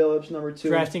 Chauncey Billups number 2.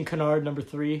 Drafting Kennard number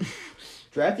 3.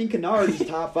 Drafting Kennard is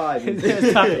top 5.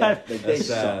 It's top 5. Like, they That's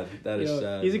suck. sad. That is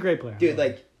sad. He's a great player. Dude,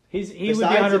 like he would be besides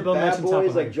the honorable bad mention top boys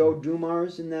 100. like Joe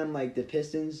Dumars and them, like the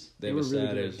Pistons, They were were really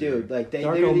sad good. as dude, like they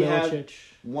Darko literally have Milicic.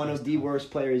 one of the worst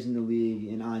players in the league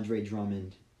in Andre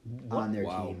Drummond on their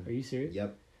Wow. team. Are you serious?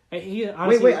 Yep. He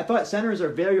honestly, Wait, I thought centers are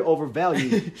very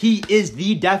overvalued. He is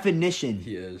the definition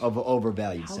He is. of an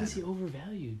overvalued How center. is he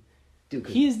overvalued? Dude,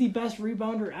 'cause- He is the best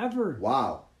rebounder ever.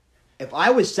 wow. If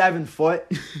I was 7 foot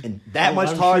and that Oh, much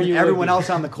I'm taller sure than you would everyone be. else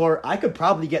on the court, I could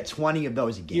probably get 20 of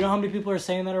those a game. You know how many people are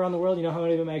saying that around the world? You know how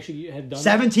many of them actually have done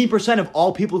 17% of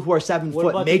all people who are 7 What foot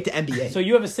about make the- the NBA. that? So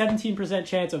you have a 17%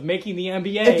 chance of making the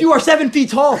NBA. if you are 7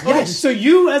 feet tall, Okay, yes. so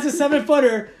you as a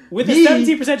 7-footer with a Me,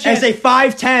 17% chance. as a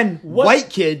 5'10" What- white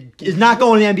kid is not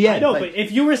going to the NBA. I know, Like, but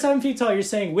if you were 7 feet tall, you're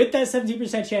saying with that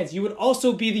 17% chance, you would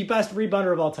also be the best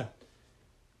rebounder of all time.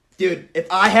 dude, if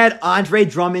I had Andre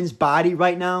Drummond's body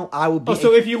right now, I would be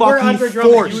so a if you were fucking Andre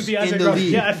Drummond, force you would be in Andre the Drummond.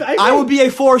 league. Yeah, I agree. I would be a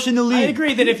force in the I league.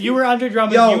 agree that if you were Andre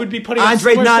Drummond, Yo, you would be putting up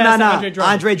Andre, similar no, stats no, to no. Andre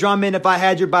Drummond. Andre Drummond, if I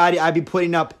had your body, I'd be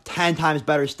putting up 10 times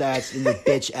better stats in your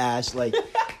bitch ass. Like,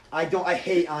 I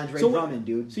hate Andre So Drummond,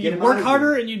 dude. you'd Get him work out of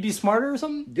harder here. and you'd be smarter or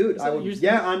something? Dude, So I would. you're-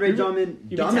 Yeah, Andre you're- Drummond, you'd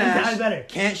be 10 times better. dumbass,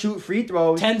 can't shoot free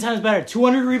throws. 10 times better.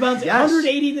 200 rebounds, Yes.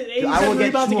 180 to Dude, 87 I would get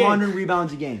rebounds 200 a game.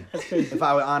 rebounds a game That's crazy. if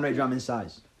I were Andre Drummond's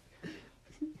size.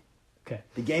 Okay.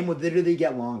 The game would literally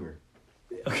get longer.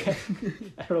 Okay.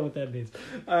 I don't know what that means.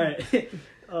 All right.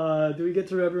 Do we get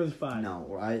through everyone's 5?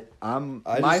 No, I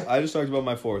just talked about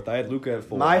my 4th. I had Luca at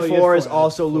 4. My Oh, you had 4 is four.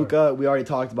 also Four. Luca. We already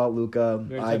talked about Luca.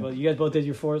 We already talked about- you guys both did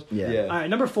your 4s? Yeah. All right,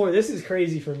 number 4. This is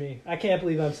crazy for me. I can't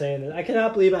believe I'm saying this. I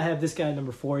cannot believe I have this guy at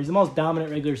number 4. He's the most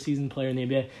dominant regular season player in the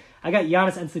NBA. I got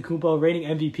Giannis Antetokounmpo, reigning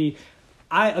MVP.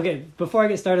 Before I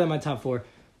get started on my top 4,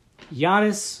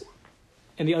 Giannis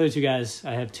and the other 2 guys,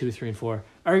 I have 2, 3, and 4,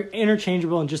 are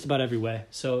interchangeable in just about every way.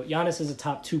 So Giannis is a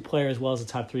top 2 player as well as a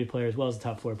top 3 player as well as a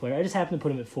top 4 player. I just happen to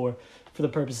put him at 4 for the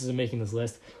purposes of making this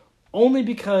list. Only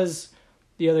because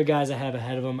the other guys I have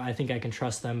ahead of him, I think I can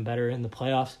trust them better in the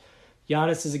playoffs.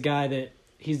 Giannis is a guy that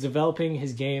he's developing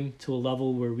his game to a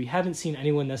level where we haven't seen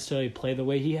anyone necessarily play the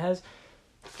way he has.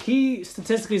 He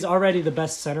statistically is already the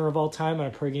best center of all time on a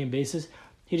per-game basis.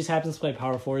 He just happens to play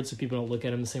power forward, so people don't look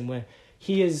at him the same way.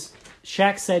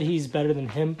 Shaq said he's better than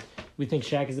him. We think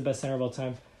Shaq is the best center of all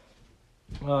time.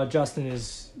 Justin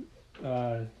is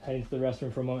heading to the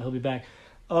restroom for a moment. He'll be back.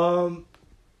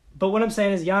 But what I'm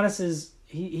saying is Giannis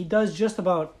he does just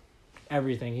about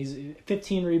everything. He's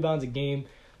 15 rebounds a game,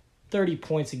 30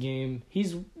 points a game.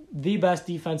 He's the best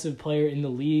defensive player in the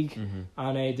league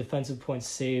on a defensive points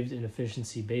saved and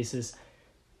efficiency basis.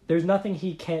 There's nothing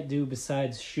he can't do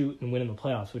besides shoot and win in the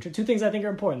playoffs, which are 2 things I think are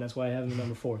important. That's why I have him at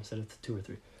number 4 instead of 2 or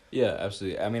 3. Yeah,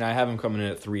 absolutely. I mean, I have him coming in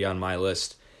at 3 on my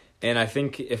list. And I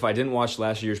think if I didn't watch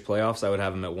last year's playoffs, I would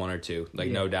have him at 1 or 2.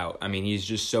 No doubt. I mean, he's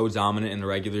just so dominant in the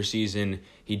regular season.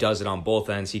 He does it on both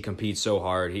ends. He competes so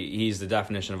hard. He's the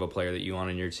definition of a player that you want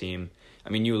on your team.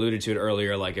 I mean, you alluded to it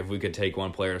earlier, like if we could take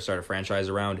one player to start a franchise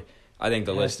around, I think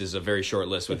the list is a very short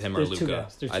list with him or There's 2 Luka.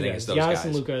 guys. There's 2 I think guys. it's those Giannis guys.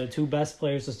 and Luka are the 2 best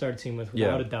players to start a team with,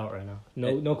 without a doubt right now.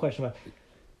 No question about it.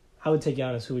 I would take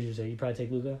Giannis. Who would you say? You'd probably take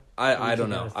Luka? I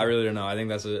don't know. I really don't know. I think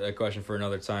that's a question for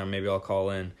another time. Maybe I'll call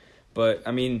in. But,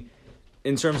 I mean,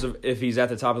 in terms of if he's at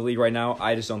the top of the league right now,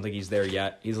 I just don't think he's there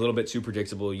yet. He's a little bit too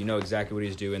predictable. You know exactly what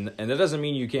he's doing. And that doesn't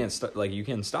mean you can't you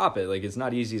can stop it. Like, it's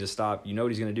not easy to stop. You know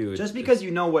what he's going to do. Just because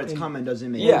you know what's coming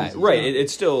doesn't mean Yeah, it's right. not.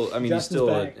 It's still, I mean, Justin's he's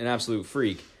still back. an absolute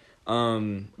freak.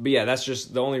 But yeah, that's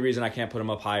just the only reason I can't put him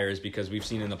up higher is because we've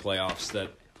seen in the playoffs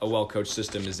that a well-coached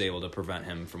system is able to prevent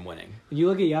him from winning. You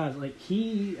look at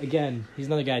Giannis, he's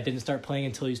another guy that didn't start playing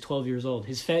until he was 12 years old.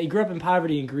 He grew up in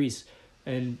poverty in Greece,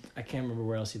 and I can't remember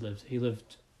where else he lived. He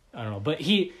lived, I don't know, but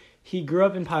he grew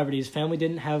up in poverty. His family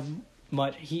didn't have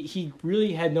much. He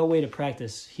really had no way to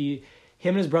practice. Him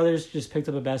and his brothers just picked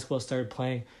up a basketball, started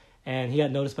playing, and he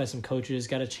got noticed by some coaches,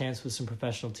 got a chance with some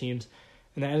professional teams,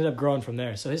 and that ended up growing from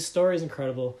there. So his story is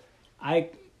incredible. I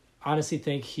honestly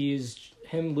think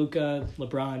him, Luka,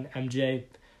 LeBron, MJ,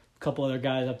 a couple other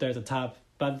guys up there at the top.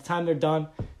 By the time they're done,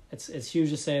 it's huge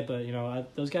to say, but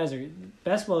those guys are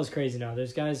basketball is crazy now.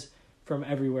 There's guys from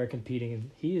everywhere competing,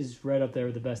 and he is right up there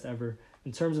with the best ever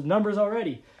in terms of numbers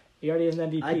already. He already has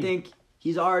an MVP. I think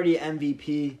he's already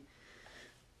MVP,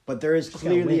 But there is Just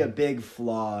gotta clearly win. a big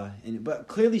flaw, but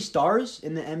clearly stars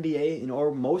in the NBA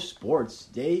or most sports,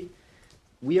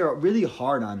 we are really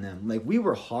hard on them. Like we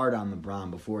were hard on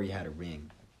LeBron before he had a ring,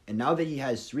 and now that he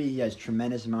has 3, he has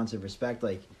tremendous amounts of respect.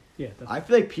 Like I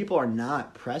feel like people are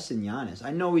not pressing Giannis.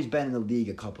 I know he's been in the league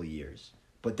a couple years,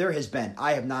 but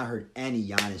I have not heard any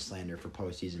Giannis slander for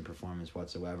postseason performance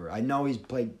whatsoever. I know he's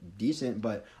played decent,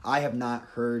 but I have not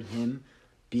heard him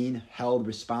being held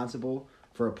responsible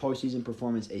for a postseason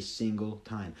performance a single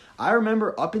time. I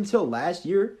remember up until last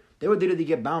year, they would literally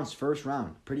get bounced first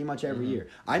round pretty much every year.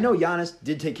 I know Giannis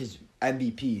did take his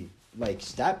MVP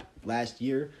step last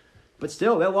year, but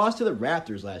still, they lost to the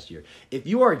Raptors last year. If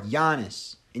you are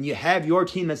Giannis and you have your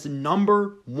team that's the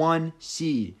number 1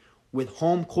 seed with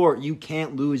home court, you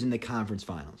can't lose in the conference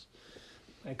finals.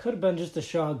 It could have been just to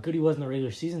show how good he was in the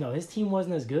regular season, though. His team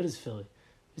wasn't as good as Philly.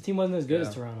 His team wasn't as good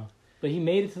as Toronto. But he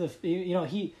made it to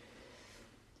the...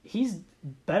 He's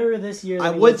better this year than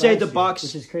I he would was say last the year, Bucks.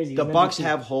 which is crazy. The He's Bucks MVP.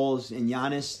 have holes, and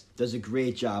Giannis does a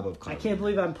great job of I covering. can't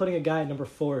believe I'm putting a guy at number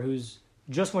 4 who's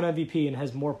just won MVP and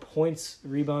has more points,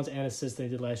 rebounds, and assists than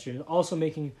he did last year. And also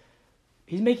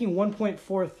he's making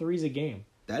 1.4 threes a game.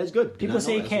 That is good. People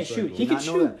say he can't shoot. He can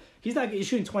shoot. He's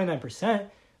shooting 29%,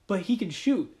 but he can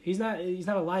shoot. He's not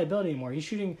a liability anymore. He's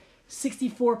shooting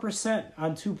 64%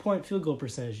 on 2-point field goal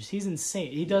percentages. He's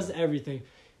insane. He does everything.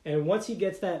 And once he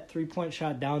gets that 3-point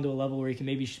shot down to a level where he can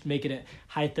maybe make it at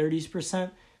high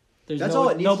 30s%, there's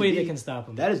nobody that can stop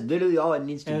him. That is literally all it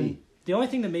needs to be. The only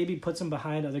thing that maybe puts him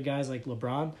behind other guys like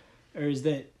LeBron is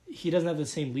that he doesn't have the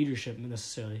same leadership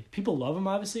necessarily. People love him,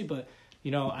 obviously, but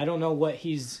I don't know what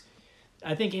he's...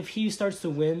 I think if he starts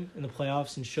to win in the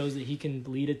playoffs and shows that he can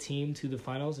lead a team to the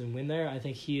finals and win there, I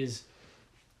think he is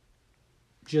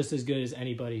just as good as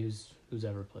anybody who's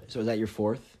ever played. So is that your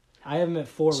 4th? I have him at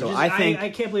 4. So I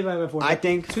can't believe I'm at 4. I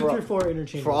think 2 through 4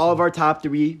 interchangeable. For all of our top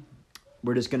 3,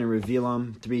 we're just going to reveal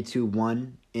them 3, 2,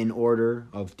 1 in order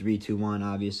of 3, 2, 1,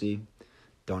 obviously.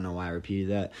 Don't know why I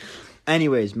repeated that.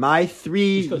 Anyways, my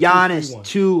 3, Giannis,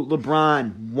 2,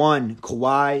 LeBron, 1,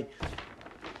 Kawhi.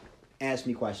 Ask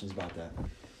me questions about that.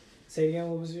 Say it again,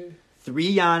 what was your...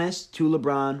 3 Giannis, 2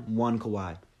 LeBron, 1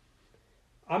 Kawhi.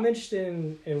 I'm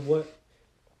interested in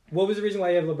what was the reason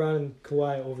why you have LeBron and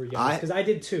Kawhi over Giannis? Because I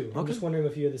did too. I'm just wondering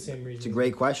if you had the same reason. It's a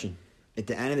great question. At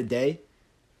the end of the day,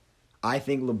 I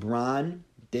think LeBron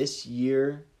this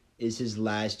year is his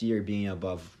last year being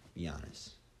above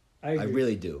Giannis. I agree. I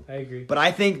really do. I agree. But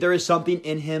I think there is something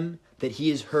in him that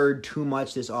he has heard too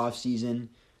much this offseason.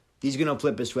 He's going to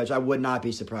flip a switch. I would not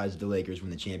be surprised if the Lakers win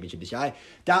the championship this year.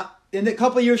 In a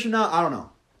couple of years from now, I don't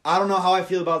know. I don't know how I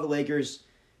feel about the Lakers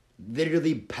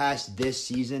literally past this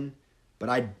season. But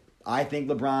I think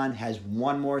LeBron has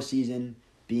one more season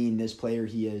being this player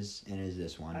he is, and is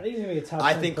this one. I think he's going to be a top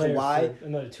 10 player Kawhi, for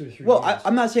another 2 or 3 well, years.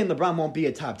 I'm not saying LeBron won't be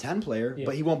a top 10 player,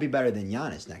 but he won't be better than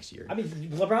Giannis next year. I mean,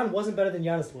 LeBron wasn't better than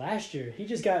Giannis last year.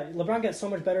 LeBron got so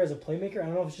much better as a playmaker. I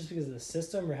don't know if it's just because of the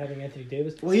system or having Anthony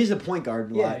Davis. Well, he's a point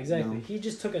guard. Yeah, exactly. He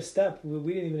just took a step.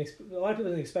 We didn't even a lot of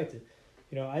people didn't expect it.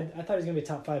 I thought he was going to be a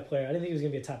top 5 player. I didn't think he was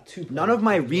going to be a top 2 player. None of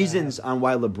my reasons on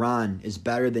why LeBron is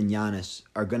better than Giannis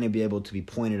are going to be able to be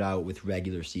pointed out with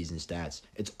regular season stats.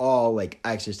 It's all like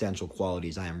existential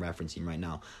qualities I am referencing right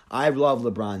now. I love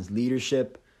LeBron's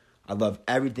leadership. I love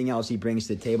everything else he brings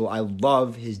to the table. I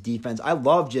love his defense. I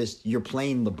love just you're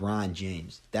playing LeBron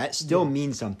James. That still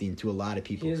means something to a lot of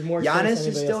people. He has more Giannis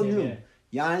is still new. NBA.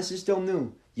 Giannis is still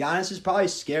new. Giannis is probably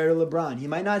scared of LeBron. He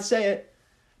might not say it.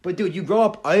 But, dude, you grow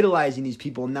up idolizing these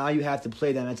people, and now you have to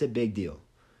play them. That's a big deal.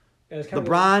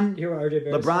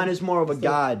 LeBron is more of a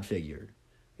god figure.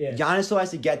 Yeah. Giannis still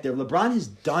has to get there. LeBron has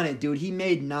done it, dude. He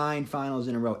made 9 finals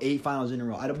in a row, 8 finals in a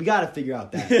row. We got to figure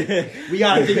out that. We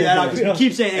got to figure that out because we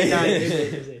keep saying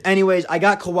 8, 9. Anyways, I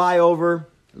got Kawhi over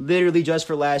literally just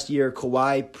for last year.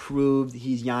 Kawhi proved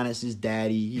he's Giannis's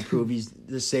daddy. He proved he's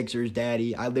the Sixers'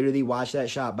 daddy. I literally watched that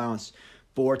shot bounce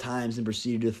 4 times and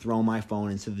proceeded to throw my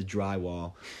phone into the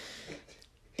drywall.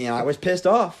 And I was pissed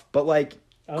off. But,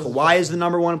 Kawhi is the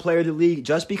number 1 player of the league.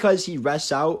 Just because he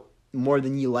rests out more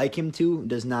than you like him to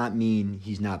does not mean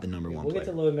he's not the number 1 player. We'll get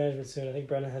to load management soon. I think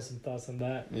Brennan has some thoughts on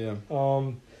that. Yeah.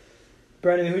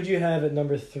 Brennan, who'd you have at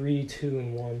number 3, 2,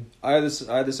 and 1? I had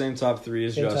the same top 3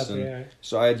 as Justin. Top 3, right.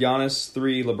 So I had Giannis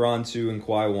 3, LeBron 2, and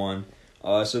Kawhi 1.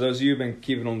 So those of you who've been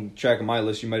keeping on track of my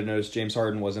list, you might have noticed James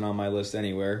Harden wasn't on my list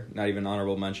anywhere. Not even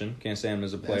honorable mention. Can't stand him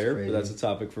as a player, but that's a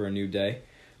topic for a new day.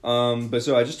 But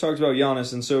so I just talked about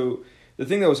Giannis, and so the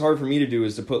thing that was hard for me to do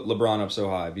is to put LeBron up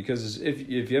so high, because if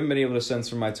you haven't been able to sense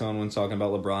from my tone when talking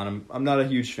about LeBron, I'm not a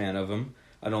huge fan of him.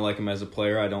 I don't like him as a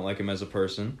player. I don't like him as a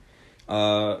person.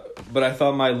 But I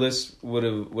thought my list would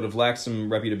have lacked some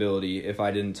reputability if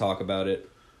I didn't talk about it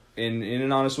in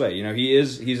an honest way. You know,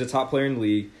 he's a top player in the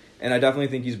league, and I definitely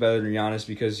think he's better than Giannis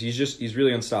because he's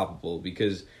really unstoppable.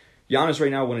 Because Giannis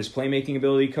right now, when his playmaking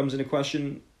ability comes into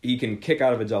question, he can kick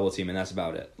out of a double team, and that's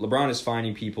about it. LeBron is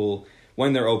finding people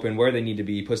when they're open, where they need to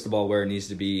be, puts the ball where it needs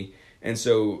to be, and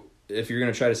so if you're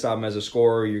going to try to stop him as a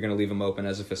scorer, you're going to leave him open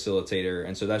as a facilitator,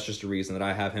 and so that's just a reason that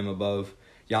I have him above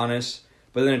Giannis.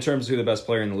 But then in terms of who the best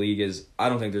player in the league is, I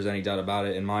don't think there's any doubt about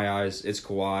it. In my eyes, it's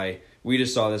Kawhi. We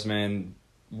just saw this man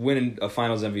win a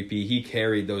Finals MVP. He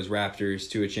carried those Raptors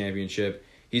to a championship.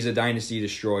 He's a dynasty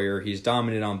destroyer. He's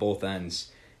dominant on both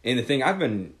ends. And the thing I've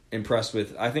been impressed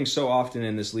with, I think so often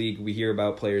in this league we hear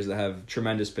about players that have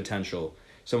tremendous potential.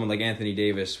 Someone like Anthony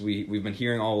Davis, we've been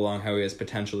hearing all along how he has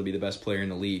potential to be the best player in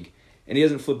the league. And he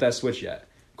hasn't flipped that switch yet.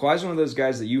 Kawhi's one of those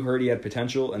guys that you heard he had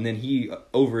potential, and then he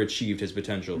overachieved his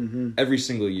potential every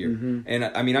single year. And,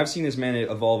 I mean, I've seen this man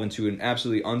evolve into an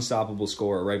absolutely unstoppable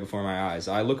scorer right before my eyes.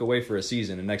 I look away for a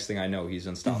season, and next thing I know, he's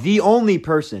unstoppable. The only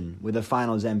person with a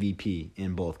Finals MVP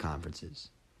in both conferences.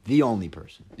 The only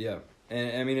person. Yeah.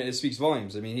 And, I mean, it speaks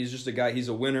volumes. I mean, he's just a guy. He's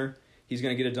a winner. He's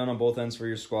going to get it done on both ends for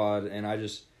your squad, and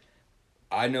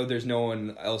I know there's no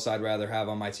one else I'd rather have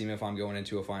on my team if I'm going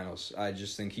into a finals. I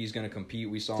just think he's going to compete.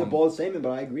 We saw him. It's a bold statement, but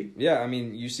I agree. Yeah, I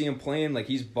mean, you see him playing like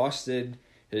he's busted.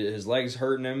 His legs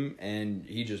hurting him, and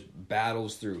he just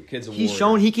battles through. Kid's a warrior. He's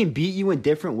shown he can beat you in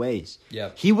different ways.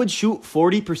 Yeah. He would shoot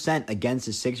 40% against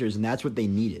the Sixers, and that's what they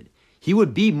needed. He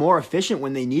would be more efficient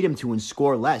when they need him to and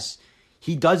score less.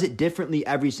 He does it differently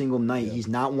every single night. Yeah. He's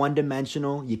not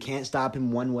one-dimensional. You can't stop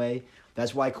him one way.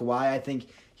 That's why Kawhi, I think,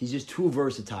 he's just too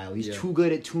versatile. He's too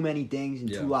good at too many things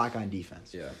and too lock on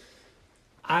defense. Yeah.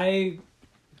 I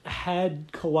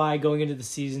had Kawhi going into the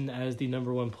season as the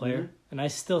number one player, and I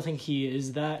still think he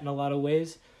is that in a lot of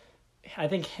ways. I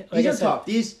think like these are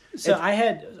tough. I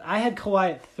had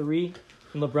Kawhi at 3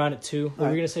 and LeBron at 2. What were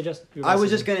you gonna say, Justin? I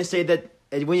was just gonna say that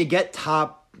when you get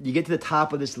to the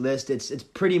top of this list, it's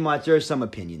pretty much there's some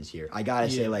opinions here. I gotta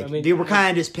say, they were kind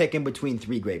of just picking between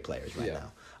 3 great players right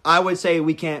now. I would say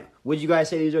we can't. Would you guys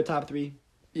say these are top 3?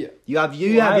 Yeah. You have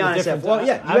Giannis at 4.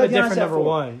 Yeah, I have a different number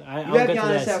 1. You have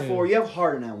Giannis at 4. You have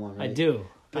Harden at 1. Right? I do.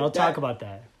 I'll talk about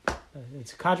that.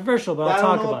 It's controversial, but I'll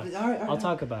talk about it. I'll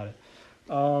talk about it.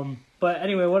 But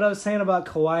anyway, what I was saying about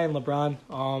Kawhi and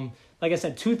LeBron, like I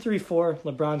said, 2, 3, 4,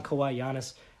 LeBron, Kawhi,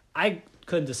 Giannis. I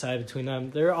couldn't decide between them.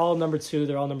 They're all number 2.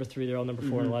 They're all number 3. They're all number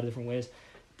 4 in a lot of different ways.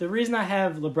 The reason I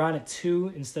have LeBron at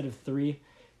 2 instead of 3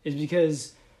 is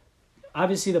because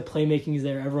obviously the playmaking is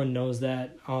there. Everyone knows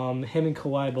that. Him and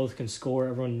Kawhi both can score.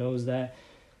 Everyone knows that.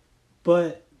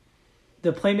 But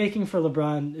the playmaking for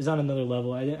LeBron is on another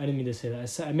level. I didn't mean to say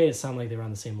that. I made it sound like they were on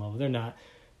the same level. They're not.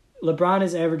 LeBron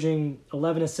is averaging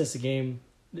 11 assists a game.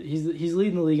 He's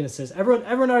leading the league in assists.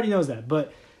 Everyone already knows that.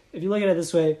 But if you look at it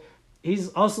this way, he's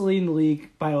also leading the league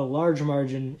by a large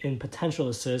margin in potential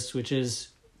assists, which is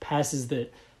passes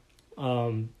that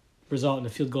result in a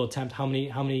field goal attempt. How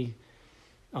many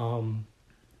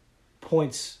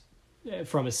points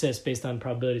from assists based on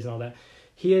probabilities and all that.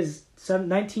 He has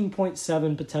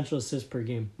 19.7 potential assists per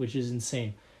game, which is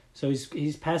insane. So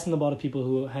he's passing the ball to people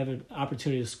who have an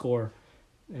opportunity to score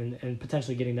and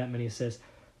potentially getting that many assists.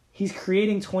 He's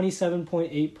creating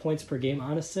 27.8 points per game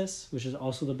on assists, which is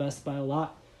also the best by a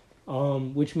lot,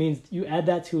 which means you add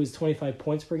that to his 25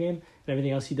 points per game and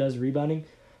everything else he does rebounding.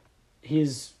 He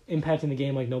is impacting the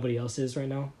game like nobody else is right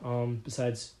now,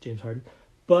 besides James Harden.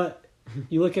 But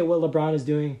you look at what LeBron is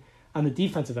doing on the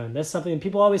defensive end. That's something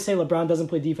people always say LeBron doesn't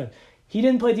play defense. He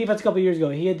didn't play defense a couple of years ago.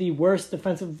 He had the worst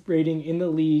defensive rating in the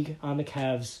league on the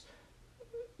Cavs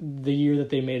the year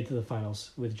that they made it to the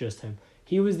finals with just him.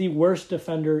 He was the worst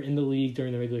defender in the league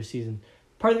during the regular season.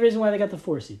 Part of the reason why they got the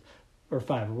 4 seed or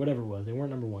 5 or whatever it was. They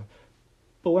weren't number 1.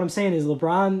 But what I'm saying is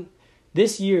LeBron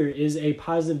this year is a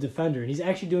positive defender, and he's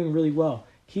actually doing really well.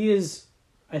 He is,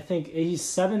 I think, he's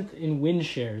 7th in win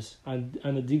shares on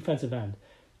the defensive end.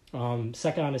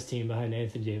 Second on his team behind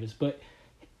Anthony Davis. But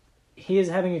he is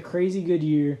having a crazy good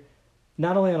year,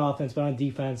 not only on offense, but on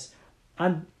defense.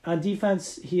 On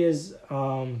defense, he is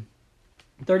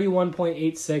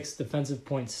 31.86 defensive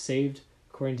points saved,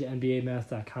 according to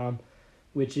NBAmath.com,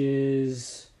 which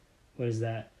is, what is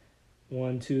that?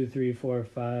 1, 2, 3, 4,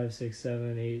 5, 6,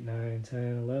 7, 8, 9,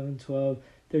 10, 11, 12,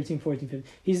 13, 14, 15.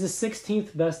 He's the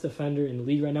 16th best defender in the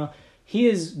league right now. He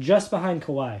is just behind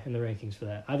Kawhi in the rankings for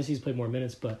that. Obviously, he's played more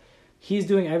minutes, but he's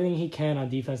doing everything he can on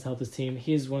defense to help his team.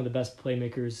 He is one of the best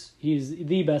playmakers. He's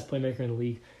the best playmaker in the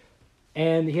league.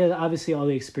 And he has obviously all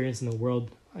the experience in the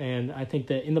world. And I think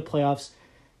that in the playoffs,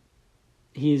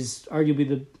 he's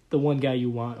arguably the one guy you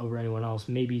want over anyone else.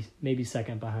 Maybe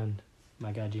second behind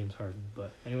my guy James Harden.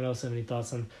 But anyone else have any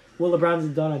thoughts on what LeBron's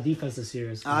done on defense this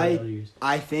year?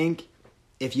 I think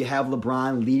if you have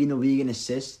LeBron leading the league in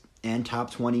assists and top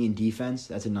 20 in defense,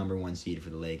 that's a number 1 seed for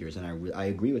the Lakers, and I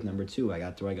agree with number 2. I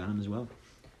got him as well.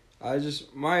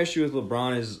 My issue with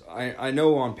LeBron is I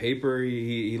know on paper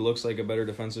he looks like a better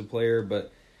defensive player,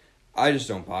 but I just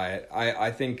don't buy it.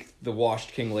 I think the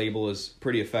washed king label is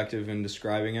pretty effective in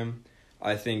describing him.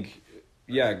 I think,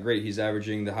 yeah, great, he's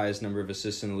averaging the highest number of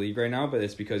assists in the league right now, but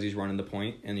it's because he's running the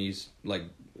point and he's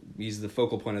the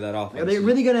focal point of that offense. Are they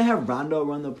really going to have Rondo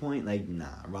run the point? Like, nah,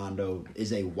 Rondo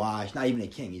is a wash. Not even a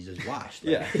king. He's just washed.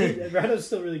 Yeah. Rondo's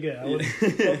still really good.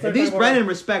 At least Brennan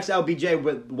respects LBJ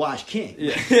with wash king.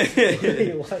 Yeah.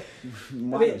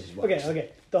 Okay.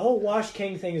 The whole wash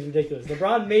king thing is ridiculous.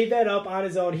 LeBron made that up on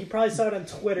his own. He probably saw it on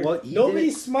Twitter. Well,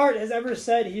 nobody smart has ever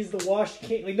said he's the washed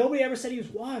king. Like, nobody ever said he was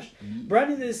washed.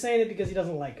 Brennan is saying it because he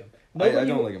doesn't like him. I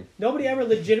don't like him. Nobody ever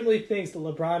legitimately thinks that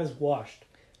LeBron is washed.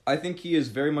 I think he is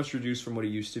very much reduced from what he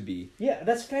used to be. Yeah,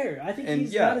 that's fair. I think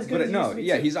he's not as good as he used to be.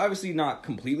 Yeah, he's obviously not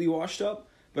completely washed up,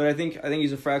 but I think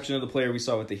he's a fraction of the player we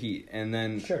saw with the Heat. And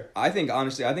then sure. I think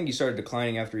he started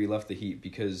declining after he left the Heat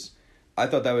because I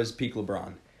thought that was peak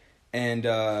LeBron. And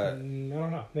I don't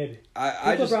know, maybe.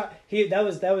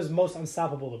 That was most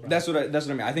unstoppable LeBron. That's what I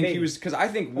mean. I think maybe. He was because I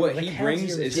think what he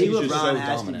brings is he's just LeBron so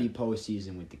has dominant. to be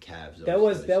postseason with the Cavs. That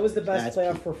was the best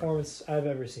playoff performance I've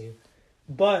ever seen.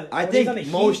 But I think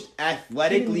most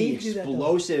athletically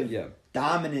explosive,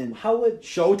 dominant,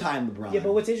 Showtime LeBron. Yeah,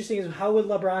 but what's interesting is how would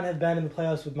LeBron have been in the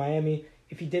playoffs with Miami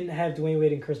if he didn't have Dwayne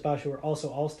Wade and Chris Bosh, who were also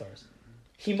All-Stars?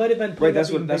 He might have been putting up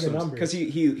even bigger numbers. Because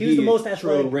he was the most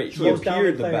athletic, he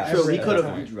appeared the best. True, he could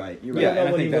have. Right, you're right. Yeah,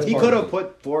 I think that's he could have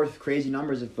put forth crazy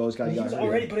numbers if those guys. He was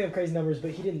already putting up crazy numbers,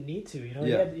 but he didn't need to. You know,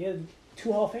 he had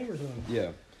 2 Hall of Famers with him.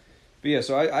 Yeah, but yeah.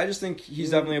 So I just think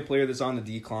he's definitely a player that's on the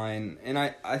decline, and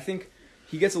I think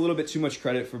he gets a little bit too much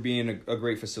credit for being a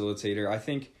great facilitator. I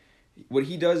think what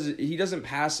he does, he doesn't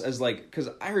pass as because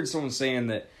I heard someone saying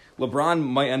that LeBron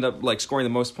might end up scoring the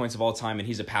most points of all time, and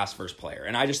he's a pass-first player.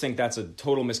 And I just think that's a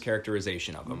total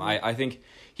mischaracterization of him. Mm-hmm. I think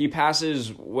he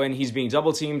passes when he's being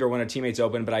double-teamed or when a teammate's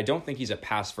open, but I don't think he's a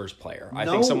pass-first player. I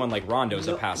think someone like Rondo is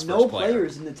a pass-first player. No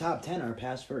players in the top 10 are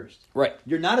pass-first. Right.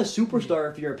 You're not a superstar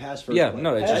if you're a pass-first player.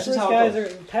 No, that's just how it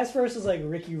goes. Pass-first is like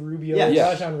Ricky Rubio,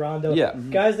 Rajon Rondo. Yeah.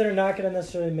 Guys that are not going to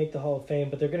necessarily make the Hall of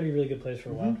Fame, but they're going to be really good players for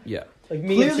a while. Yeah. Like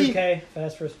me and 2K,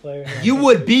 pass-first player. You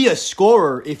would be a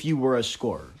scorer if you were a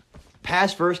scorer.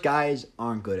 Pass first guys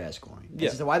aren't good at scoring.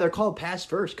 That's why they're called pass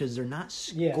first, because they're not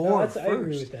score first. I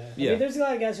agree with that. I mean, there's a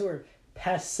lot of guys who are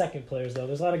pass second players though.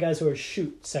 There's a lot of guys who are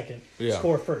shoot second,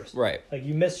 score first. Right. Like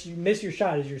you miss your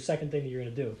shot is your second thing that you're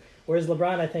gonna do. Whereas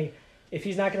LeBron, I think, if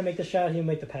he's not going to make the shot, he'll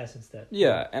make the pass instead.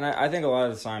 Yeah, and I think a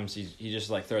lot of the times he just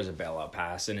throws a bailout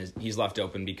pass, and he's left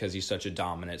open because he's such a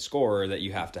dominant scorer that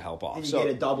you have to help off. And you get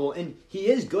a double, and he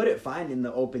is good at finding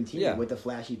the open team with the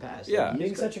flashy pass. Yeah,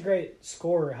 being such a great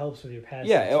scorer helps with your pass.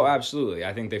 Yeah, absolutely.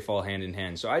 I think they fall hand in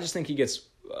hand. So I just think he gets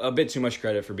a bit too much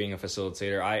credit for being a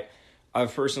facilitator.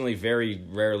 I've personally very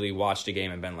rarely watched a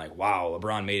game and been like, wow,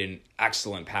 LeBron made an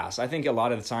excellent pass. I think a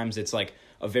lot of the times it's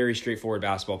a very straightforward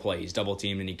basketball play. He's double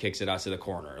teamed and he kicks it out to the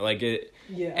corner.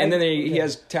 He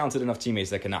has talented enough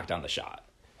teammates that can knock down the shot.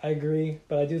 I agree,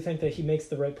 but I do think that he makes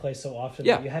the right play so often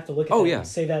that you have to look at and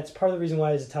say that's part of the reason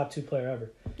why he's a top 2 player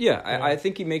ever. Yeah, I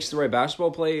think he makes the right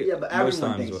basketball play. Yeah, but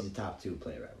everyone thinks he's a top 2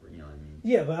 player ever. You know what I mean?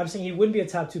 Yeah, but I'm saying he wouldn't be a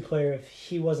top 2 player if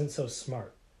he wasn't so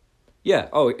smart. Yeah.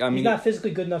 He's not physically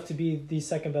good enough to be the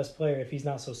second best player if he's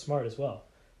not so smart as well.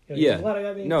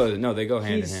 No, they go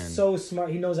hand in hand. He's so smart.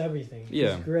 He knows everything.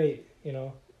 Yeah. He's great,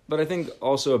 But I think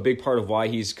also a big part of why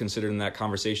he's considered in that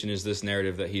conversation is this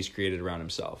narrative that he's created around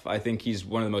himself. I think he's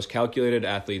one of the most calculated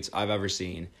athletes I've ever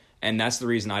seen, and that's the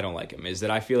reason I don't like him, is that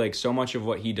I feel like so much of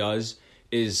what he does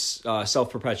is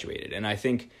self-perpetuated, and I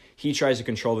think he tries to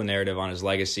control the narrative on his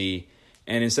legacy.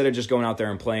 And instead of just going out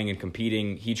there and playing and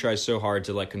competing, he tries so hard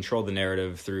to control the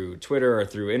narrative through Twitter or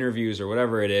through interviews or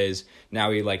whatever it is.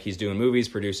 Now he's doing movies,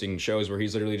 producing shows where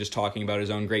he's literally just talking about his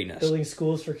own greatness. Building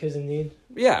schools for kids in need.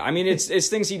 Yeah, I mean it's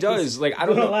things he does. I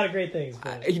don't know. A lot of great things.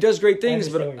 He does great things,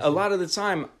 but a lot of the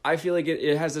time I feel like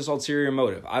it has this ulterior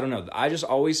motive. I don't know. I just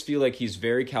always feel like he's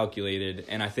very calculated,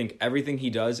 and I think everything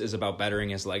he does is about bettering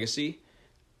his legacy.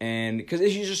 And because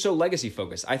he's just so legacy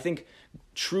focused. I think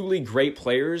truly great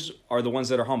players are the ones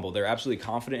that are humble. They're absolutely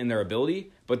confident in their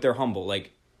ability, but they're humble.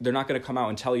 They're not going to come out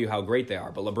and tell you how great they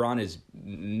are. But LeBron is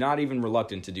not even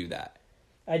reluctant to do that.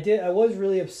 I was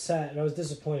really upset, and I was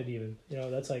disappointed even.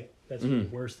 That's really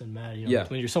worse than mad.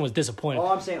 When someone's disappointed.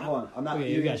 All I'm saying, hold on. I'm not.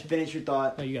 Okay, you guys finish your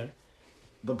thought. No, you got it.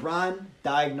 LeBron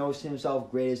diagnosed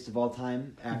himself greatest of all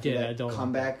time after that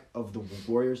comeback of the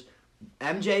Warriors.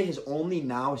 MJ has only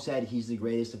now said he's the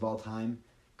greatest of all time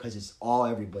because it's all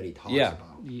everybody talks about.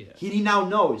 Yeah. He now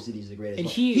knows that he's the greatest. And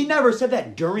he never said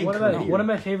that during career. One of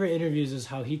my favorite interviews is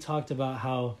how he talked about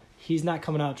how he's not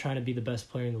coming out trying to be the best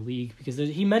player in the league because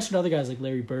he mentioned other guys like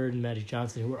Larry Bird and Magic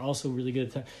Johnson who are also really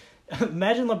good at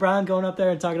Imagine LeBron going up there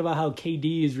and talking about how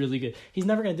KD is really good. He's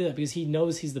never going to do that because he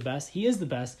knows he's the best. He is the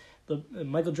best.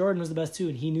 Michael Jordan was the best too,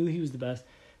 and he knew he was the best.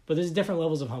 But there's different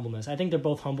levels of humbleness. I think they're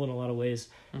both humble in a lot of ways.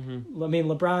 Mm-hmm. I mean,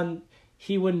 LeBron,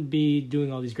 he wouldn't be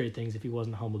doing all these great things if he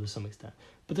wasn't humble to some extent.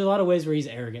 But there's a lot of ways where he's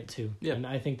arrogant too. Yeah. And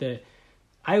I think that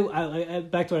I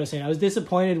back to what I was saying. I was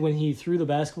disappointed when he threw the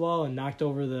basketball and knocked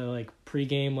over the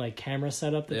pregame camera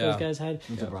setup that those guys had.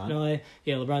 LeBron.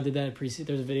 LeBron did that pre-season.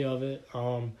 There's a video of it.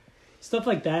 Stuff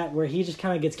like that where he just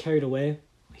kind of gets carried away.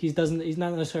 He's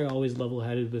not necessarily always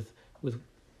level-headed with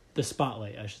the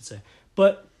spotlight, I should say.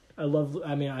 But I'm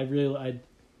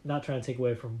not trying to take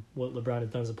away from what LeBron has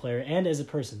done as a player and as a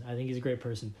person. I think he's a great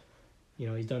person.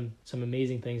 He's done some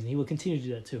amazing things, and he will continue to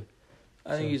do that too.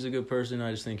 I think he's a good person.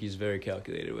 I just think he's very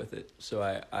calculated with it. So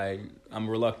I'm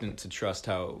reluctant to trust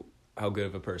how good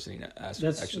of a person he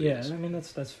actually is. I mean,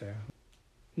 that's fair.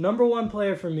 Number one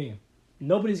player for me.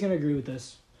 Nobody's going to agree with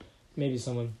this. Maybe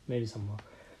someone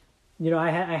will.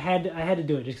 I had to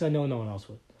do it just because I know no one else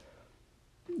would.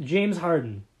 James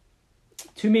Harden,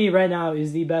 to me right now,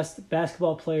 is the best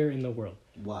basketball player in the world.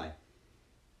 Why?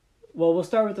 Well, we'll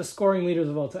start with the scoring leaders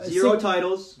of all time. 0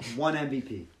 titles, 1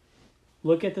 MVP.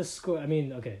 Look at the score. I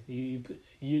mean, okay,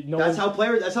 That's how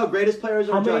greatest players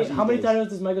are judged. How many titles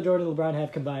does Michael Jordan and LeBron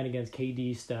have combined against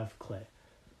KD, Steph, Clay?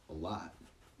 A lot.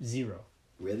 0.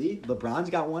 Really? LeBron's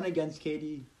got 1 against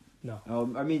KD. No.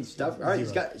 Steph. All right,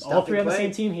 he's got Steph all 3 on Clay. the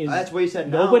same team. That's what you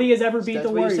said. Now. Nobody has ever beat the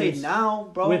Warriors. That's what you say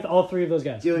now, bro. With all 3 of those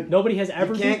guys, dude. Nobody has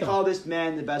ever beat them. You can't call this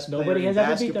man the best player in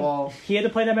basketball. Ever beat them. He had to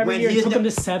play them every year. He took them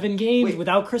to 7 games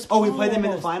without Chris Paul. Oh, we played them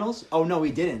in the finals? Oh no,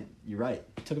 we didn't. You're right.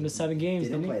 Took him to 7 games.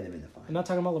 Didn't play them in the finals. I'm not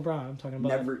talking about LeBron. I'm talking about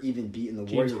never even beaten the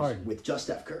James Warriors Harden. with just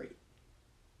Steph Curry.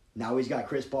 Now he's got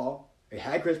Chris Paul. He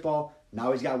had Chris Paul.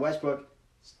 Now he's got Westbrook.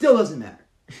 Still doesn't matter.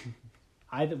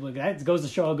 That goes to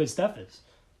show how good Steph is.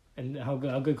 And how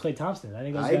good Klay Thompson is. I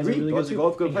think those guys agree. Are really those good are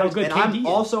both good players. And I'm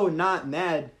also not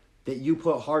mad that you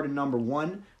put Harden number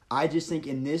 1. I just think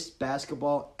in this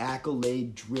basketball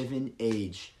accolade-driven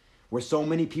age, where so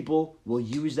many people will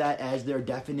use that as their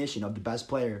definition of the best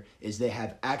player, is they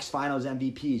have X Finals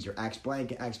MVPs or X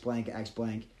blank, X blank, X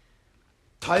blank.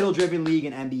 Title-driven league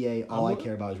in NBA, all I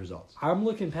care about is results. I'm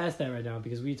looking past that right now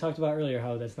because we talked about earlier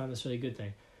how that's not necessarily a good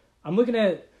thing. I'm looking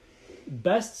at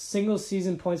best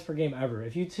single-season points per game ever.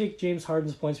 If you take James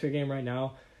Harden's points per game right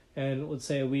now, and let's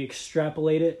say we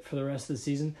extrapolate it for the rest of the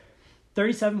season,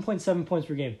 37.7 points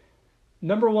per game.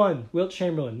 Number 1, Wilt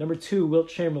Chamberlain. Number 2, Wilt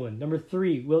Chamberlain. Number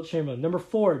 3, Wilt Chamberlain. Number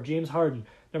 4, James Harden.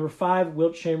 Number 5,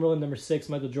 Wilt Chamberlain. Number 6,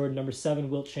 Michael Jordan. Number 7,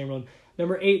 Wilt Chamberlain.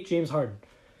 Number 8, James Harden.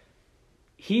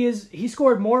 He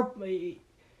scored more. He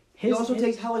also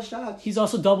takes hella shots. He's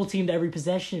also double-teamed every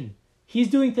possession. He's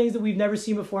doing things that we've never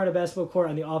seen before on a basketball court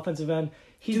on the offensive end.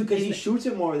 Because he shoots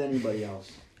it more than anybody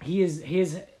else. You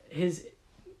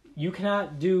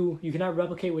cannot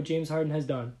replicate what James Harden has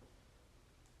done.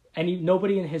 And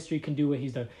nobody in history can do what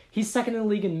he's done. He's second in the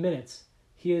league in minutes.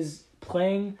 He is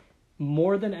playing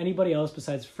more than anybody else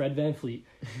besides Fred VanVleet.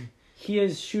 He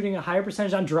is shooting a higher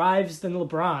percentage on drives than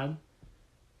LeBron.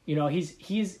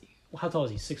 He's how tall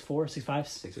is he? 6'4",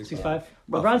 6'5"? 6'5".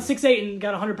 LeBron's 6'8" and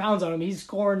got 100 pounds on him. He's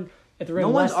scoring at the rim. No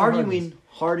one's arguing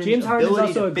Harden's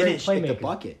ability to finish at the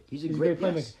bucket. He's a great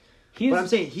playmaker. But I'm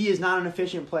saying he is not an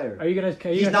efficient player.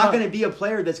 He's not going to be a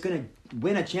player that's going to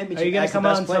win a championship. Are you going to come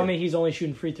out and tell me he's only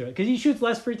shooting free throws? Because he shoots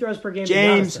less free throws per game.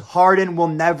 James Harden will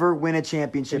never win a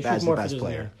championship as the best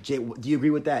player. Do you agree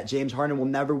with that? James Harden will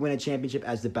never win a championship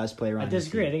as the best player on his team. I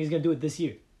disagree. I think he's going to do it this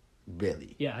year.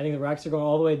 Really? Yeah, I think the Rockets are going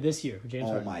all the way this year for James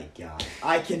Harden. Oh my God!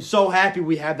 I am so happy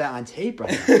we have that on tape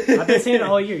right now. I've been saying it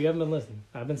all year. You haven't been listening.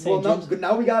 I've been saying. Well,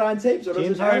 now we got it on tape, so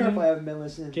James Harden. If I haven't been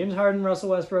listening. James Harden,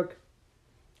 Russell Westbrook,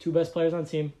 2 best players on the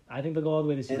team. I think they'll go all the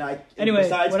way this year. Anyway,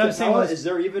 besides what I'm saying was, is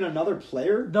there even another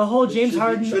player? The whole James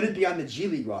Harden shouldn't be on the G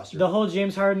League roster. The whole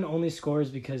James Harden only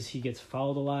scores because he gets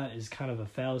fouled a lot is kind of a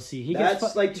fallacy.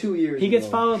 That's like 2 years. He gets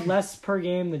fouled less per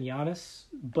game than Giannis,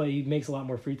 but he makes a lot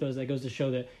more free throws. That goes to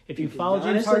show that if you follow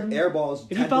James Harden, airballs,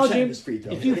 if you follow James, free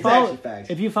throws. If you follow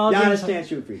Giannis can't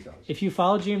shoot free throws. If you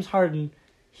follow James Harden,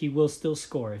 he will still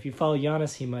score. If you follow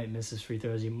Giannis, he might miss his free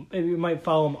throws. You might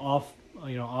follow him off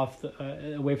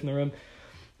away from the rim.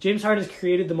 James Harden has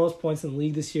created the most points in the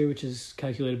league this year, which is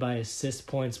calculated by assist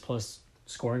points plus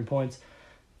scoring points.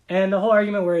 And the whole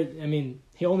argument where,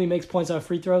 he only makes points off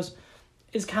free throws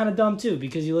is kind of dumb too,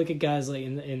 because you look at guys like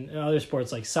in other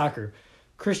sports like soccer.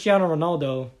 Cristiano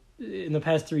Ronaldo, in the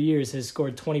past 3 years, has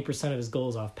scored 20% of his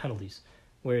goals off penalties,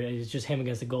 where it's just him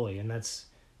against the goalie. And that's,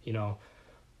 a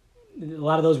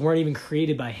lot of those weren't even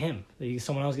created by him.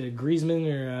 Someone else, Griezmann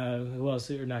or who else?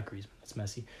 Or not Griezmann, that's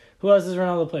Messi. Who else does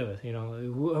Ronaldo play with?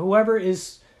 Whoever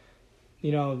is,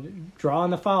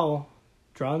 drawing the foul,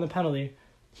 drawing the penalty,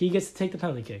 he gets to take the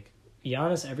penalty kick.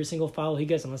 Giannis, every single foul he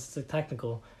gets, unless it's a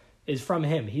technical, is from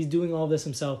him. He's doing all this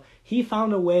himself. He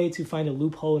found a way to find a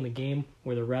loophole in the game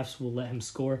where the refs will let him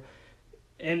score.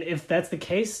 And if that's the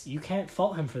case, you can't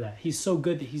fault him for that. He's so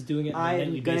good that he's doing it on a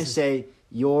nightly basis. I'm going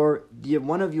to say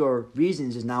one of your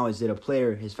reasons is that a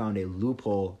player has found a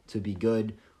loophole to be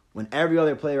good when every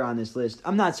other player on this list,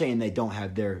 I'm not saying they don't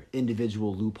have their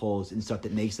individual loopholes and stuff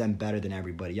that makes them better than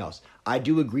everybody else. I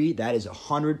do agree that is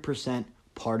 100%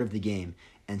 part of the game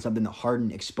and something that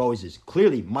Harden exposes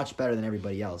clearly much better than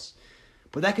everybody else.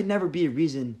 But that could never be a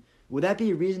reason. Would that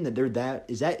be a reason that they're that?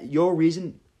 Is that your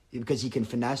reason? Because he can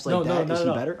finesse like that? Is he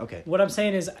better? Okay. What I'm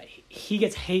saying is he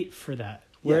gets hate for that.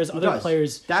 Whereas other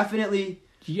players... Definitely.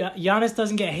 Giannis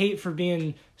doesn't get hate for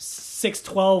being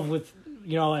 6'12" with,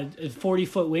 a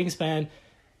 40-foot wingspan,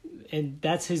 and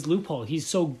that's his loophole. He's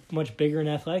so much bigger and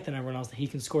athletic than everyone else that he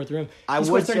can score through him. He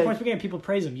scores 30 points per game. People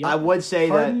praise him. I would say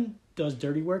Harden does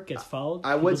dirty work, gets fouled.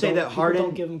 I would say that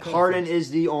Harden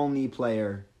is the only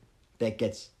player that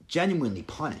gets genuinely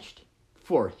punished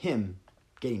for him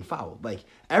getting fouled. Like,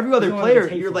 every other player,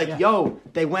 you're like, yo,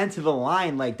 they went to the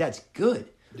line. Like, that's good.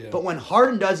 Yeah. But when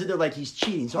Harden does it, they're like, he's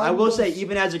cheating. So I will say,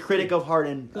 even as a critic of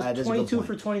Harden, that's 22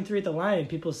 for 23 at the line, and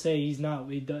people say he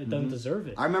doesn't deserve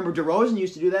it. I remember DeRozan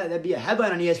used to do that. That'd be a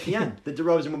headline on ESPN. that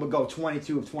DeRozan would go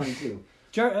 22 of 22.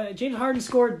 James Harden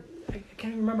scored, I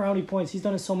can't remember how many points. He's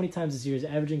done it so many times this year. He's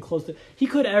averaging close to... He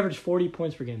could average 40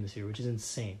 points per game this year, which is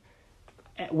insane.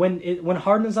 When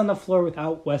Harden is on the floor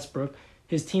without Westbrook,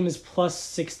 his team is plus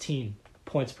 16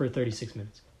 points per 36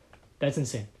 minutes. That's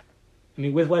insane.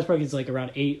 With Westbrook, it's like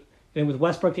around 8. And with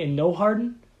Westbrook and no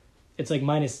Harden, it's like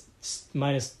minus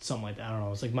something like that. I don't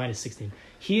know. It's like minus 16.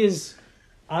 He is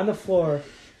on the floor,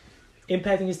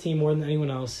 impacting his team more than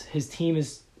anyone else. His team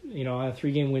is, on a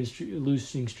 3-game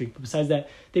losing streak. But besides that,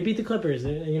 they beat the Clippers,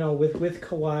 with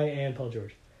Kawhi and Paul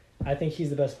George. I think he's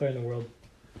the best player in the world.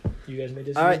 You guys may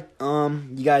disagree. All right.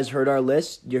 You guys heard our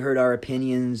list. You heard our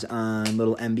opinions on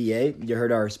little NBA. You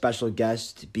heard our special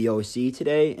guest, BOC,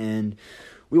 today. And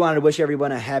we wanted to wish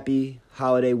everyone a happy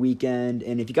holiday weekend.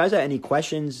 And if you guys have any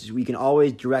questions, we can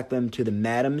always direct them to the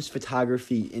Madams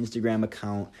Photography Instagram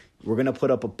account. We're going to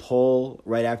put up a poll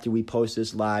right after we post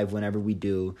this live, whenever we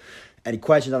do. Any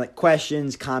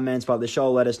questions, comments about the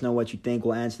show, let us know what you think.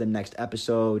 We'll answer them next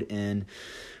episode. And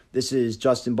this is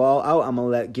Justin Ball out. I'm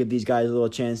going to give these guys a little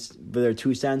chance for their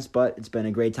 2 cents, but it's been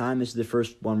a great time. This is the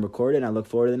first one recorded, and I look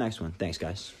forward to the next one. Thanks,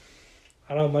 guys.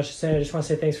 I don't have much to say. I just want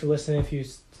to say thanks for listening. If you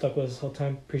stuck with us this whole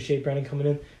time, appreciate Brennan coming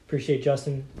in. Appreciate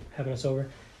Justin having us over.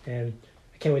 And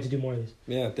I can't wait to do more of these.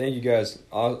 Yeah, thank you guys.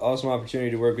 Awesome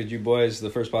opportunity to work with you boys. The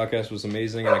first podcast was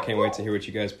amazing, and I can't wait to hear what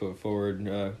you guys put forward,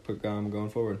 going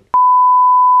forward.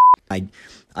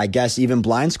 I guess even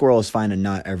blind squirrels find a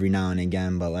nut every now and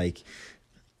again, but like...